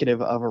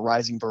indicative of a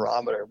rising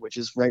barometer, which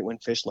is right when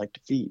fish like to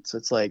feed. So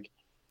it's like,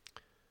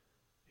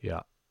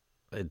 yeah,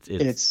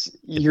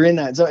 you're in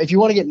that zone. If you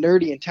want to get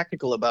nerdy and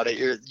technical about it,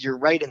 you're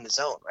right in the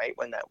zone, right,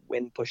 when that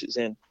wind pushes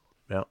in.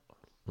 Yeah,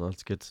 well,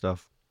 that's good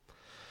stuff.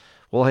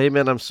 Well, hey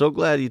man, I'm so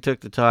glad you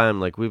took the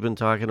time. Like, we've been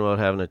talking about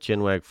having a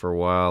chinwag for a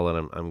while,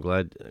 and I'm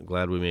glad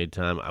we made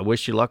time. I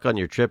wish you luck on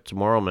your trip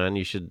tomorrow, man.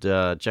 You should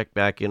check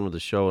back in with the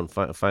show and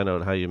find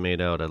out how you made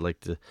out. I'd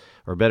like to,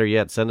 or better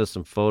yet, send us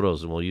some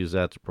photos, and we'll use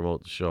that to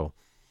promote the show.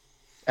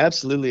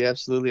 Absolutely. I'll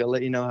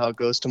let you know how it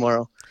goes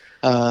tomorrow.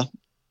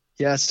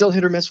 Yeah, still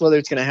hit or miss whether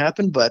it's going to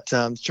happen, but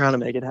I'm trying to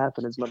make it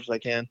happen as much as I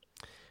can.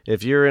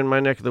 If you're in my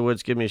neck of the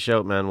woods, give me a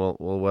shout, man.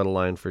 We'll wet a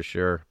line for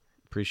sure.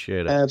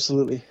 Appreciate it.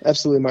 Absolutely,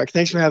 Mark.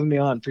 Thanks for having me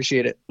on.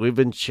 Appreciate it. We've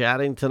been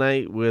chatting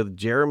tonight with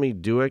Jeremy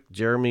Dewick.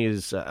 Jeremy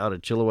is out of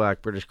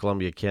Chilliwack, British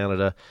Columbia,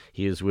 Canada.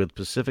 He is with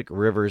Pacific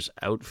Rivers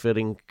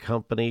Outfitting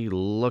Company.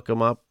 Look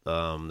them up.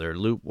 They're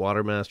Loop,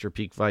 Watermaster,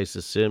 Peak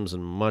Vices, Sims,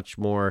 and much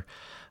more.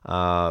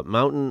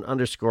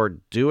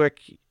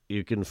 Mountain_Dewick.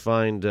 You can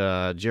find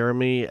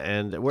Jeremy,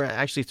 and we're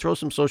actually throw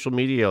some social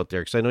media out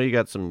there, because I know you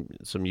got some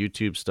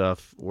YouTube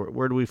stuff.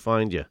 Where do we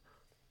find you?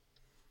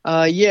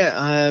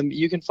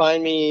 You can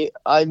find me.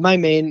 My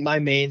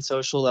main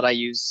social that I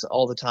use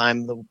all the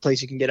time, the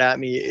place you can get at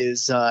me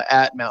is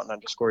at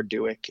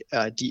mountain_Dewick,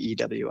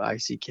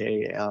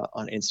 DEWICK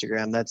on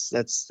Instagram. That's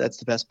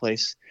the best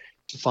place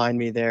to find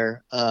me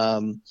there.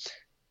 That's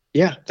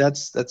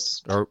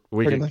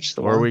pretty much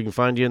the one. Or we can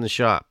find you in the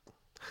shop.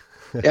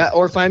 Yeah,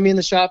 or find me in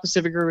the shop,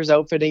 Pacific Rivers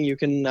Outfitting. You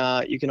can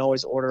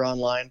always order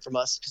online from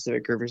us,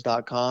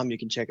 pacificrivers.com. You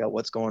can check out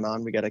what's going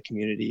on. We got a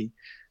community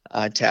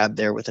tab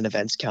there with an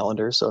events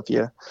calendar. So if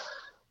you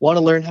want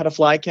to learn how to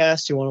fly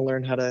cast, you want to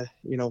learn how to,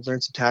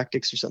 learn some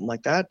tactics or something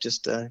like that,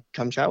 just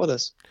come chat with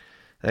us.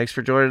 Thanks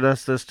for joining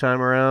us this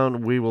time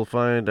around. We will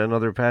find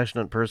another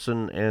passionate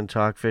person and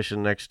talk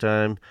fishing next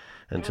time.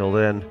 Until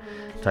then,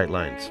 tight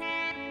lines.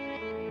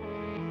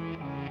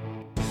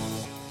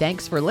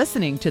 Thanks for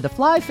listening to the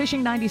Fly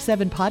Fishing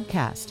 97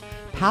 podcast,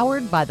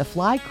 powered by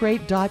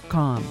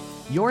theflycrate.com,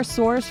 your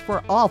source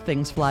for all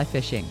things fly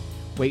fishing.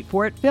 Wait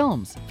for It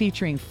Films,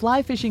 featuring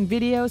fly fishing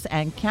videos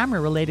and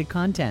camera-related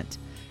content.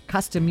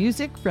 Custom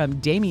music from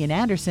Damian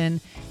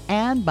Anderson,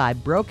 and by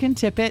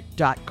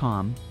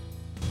BrokenTippet.com.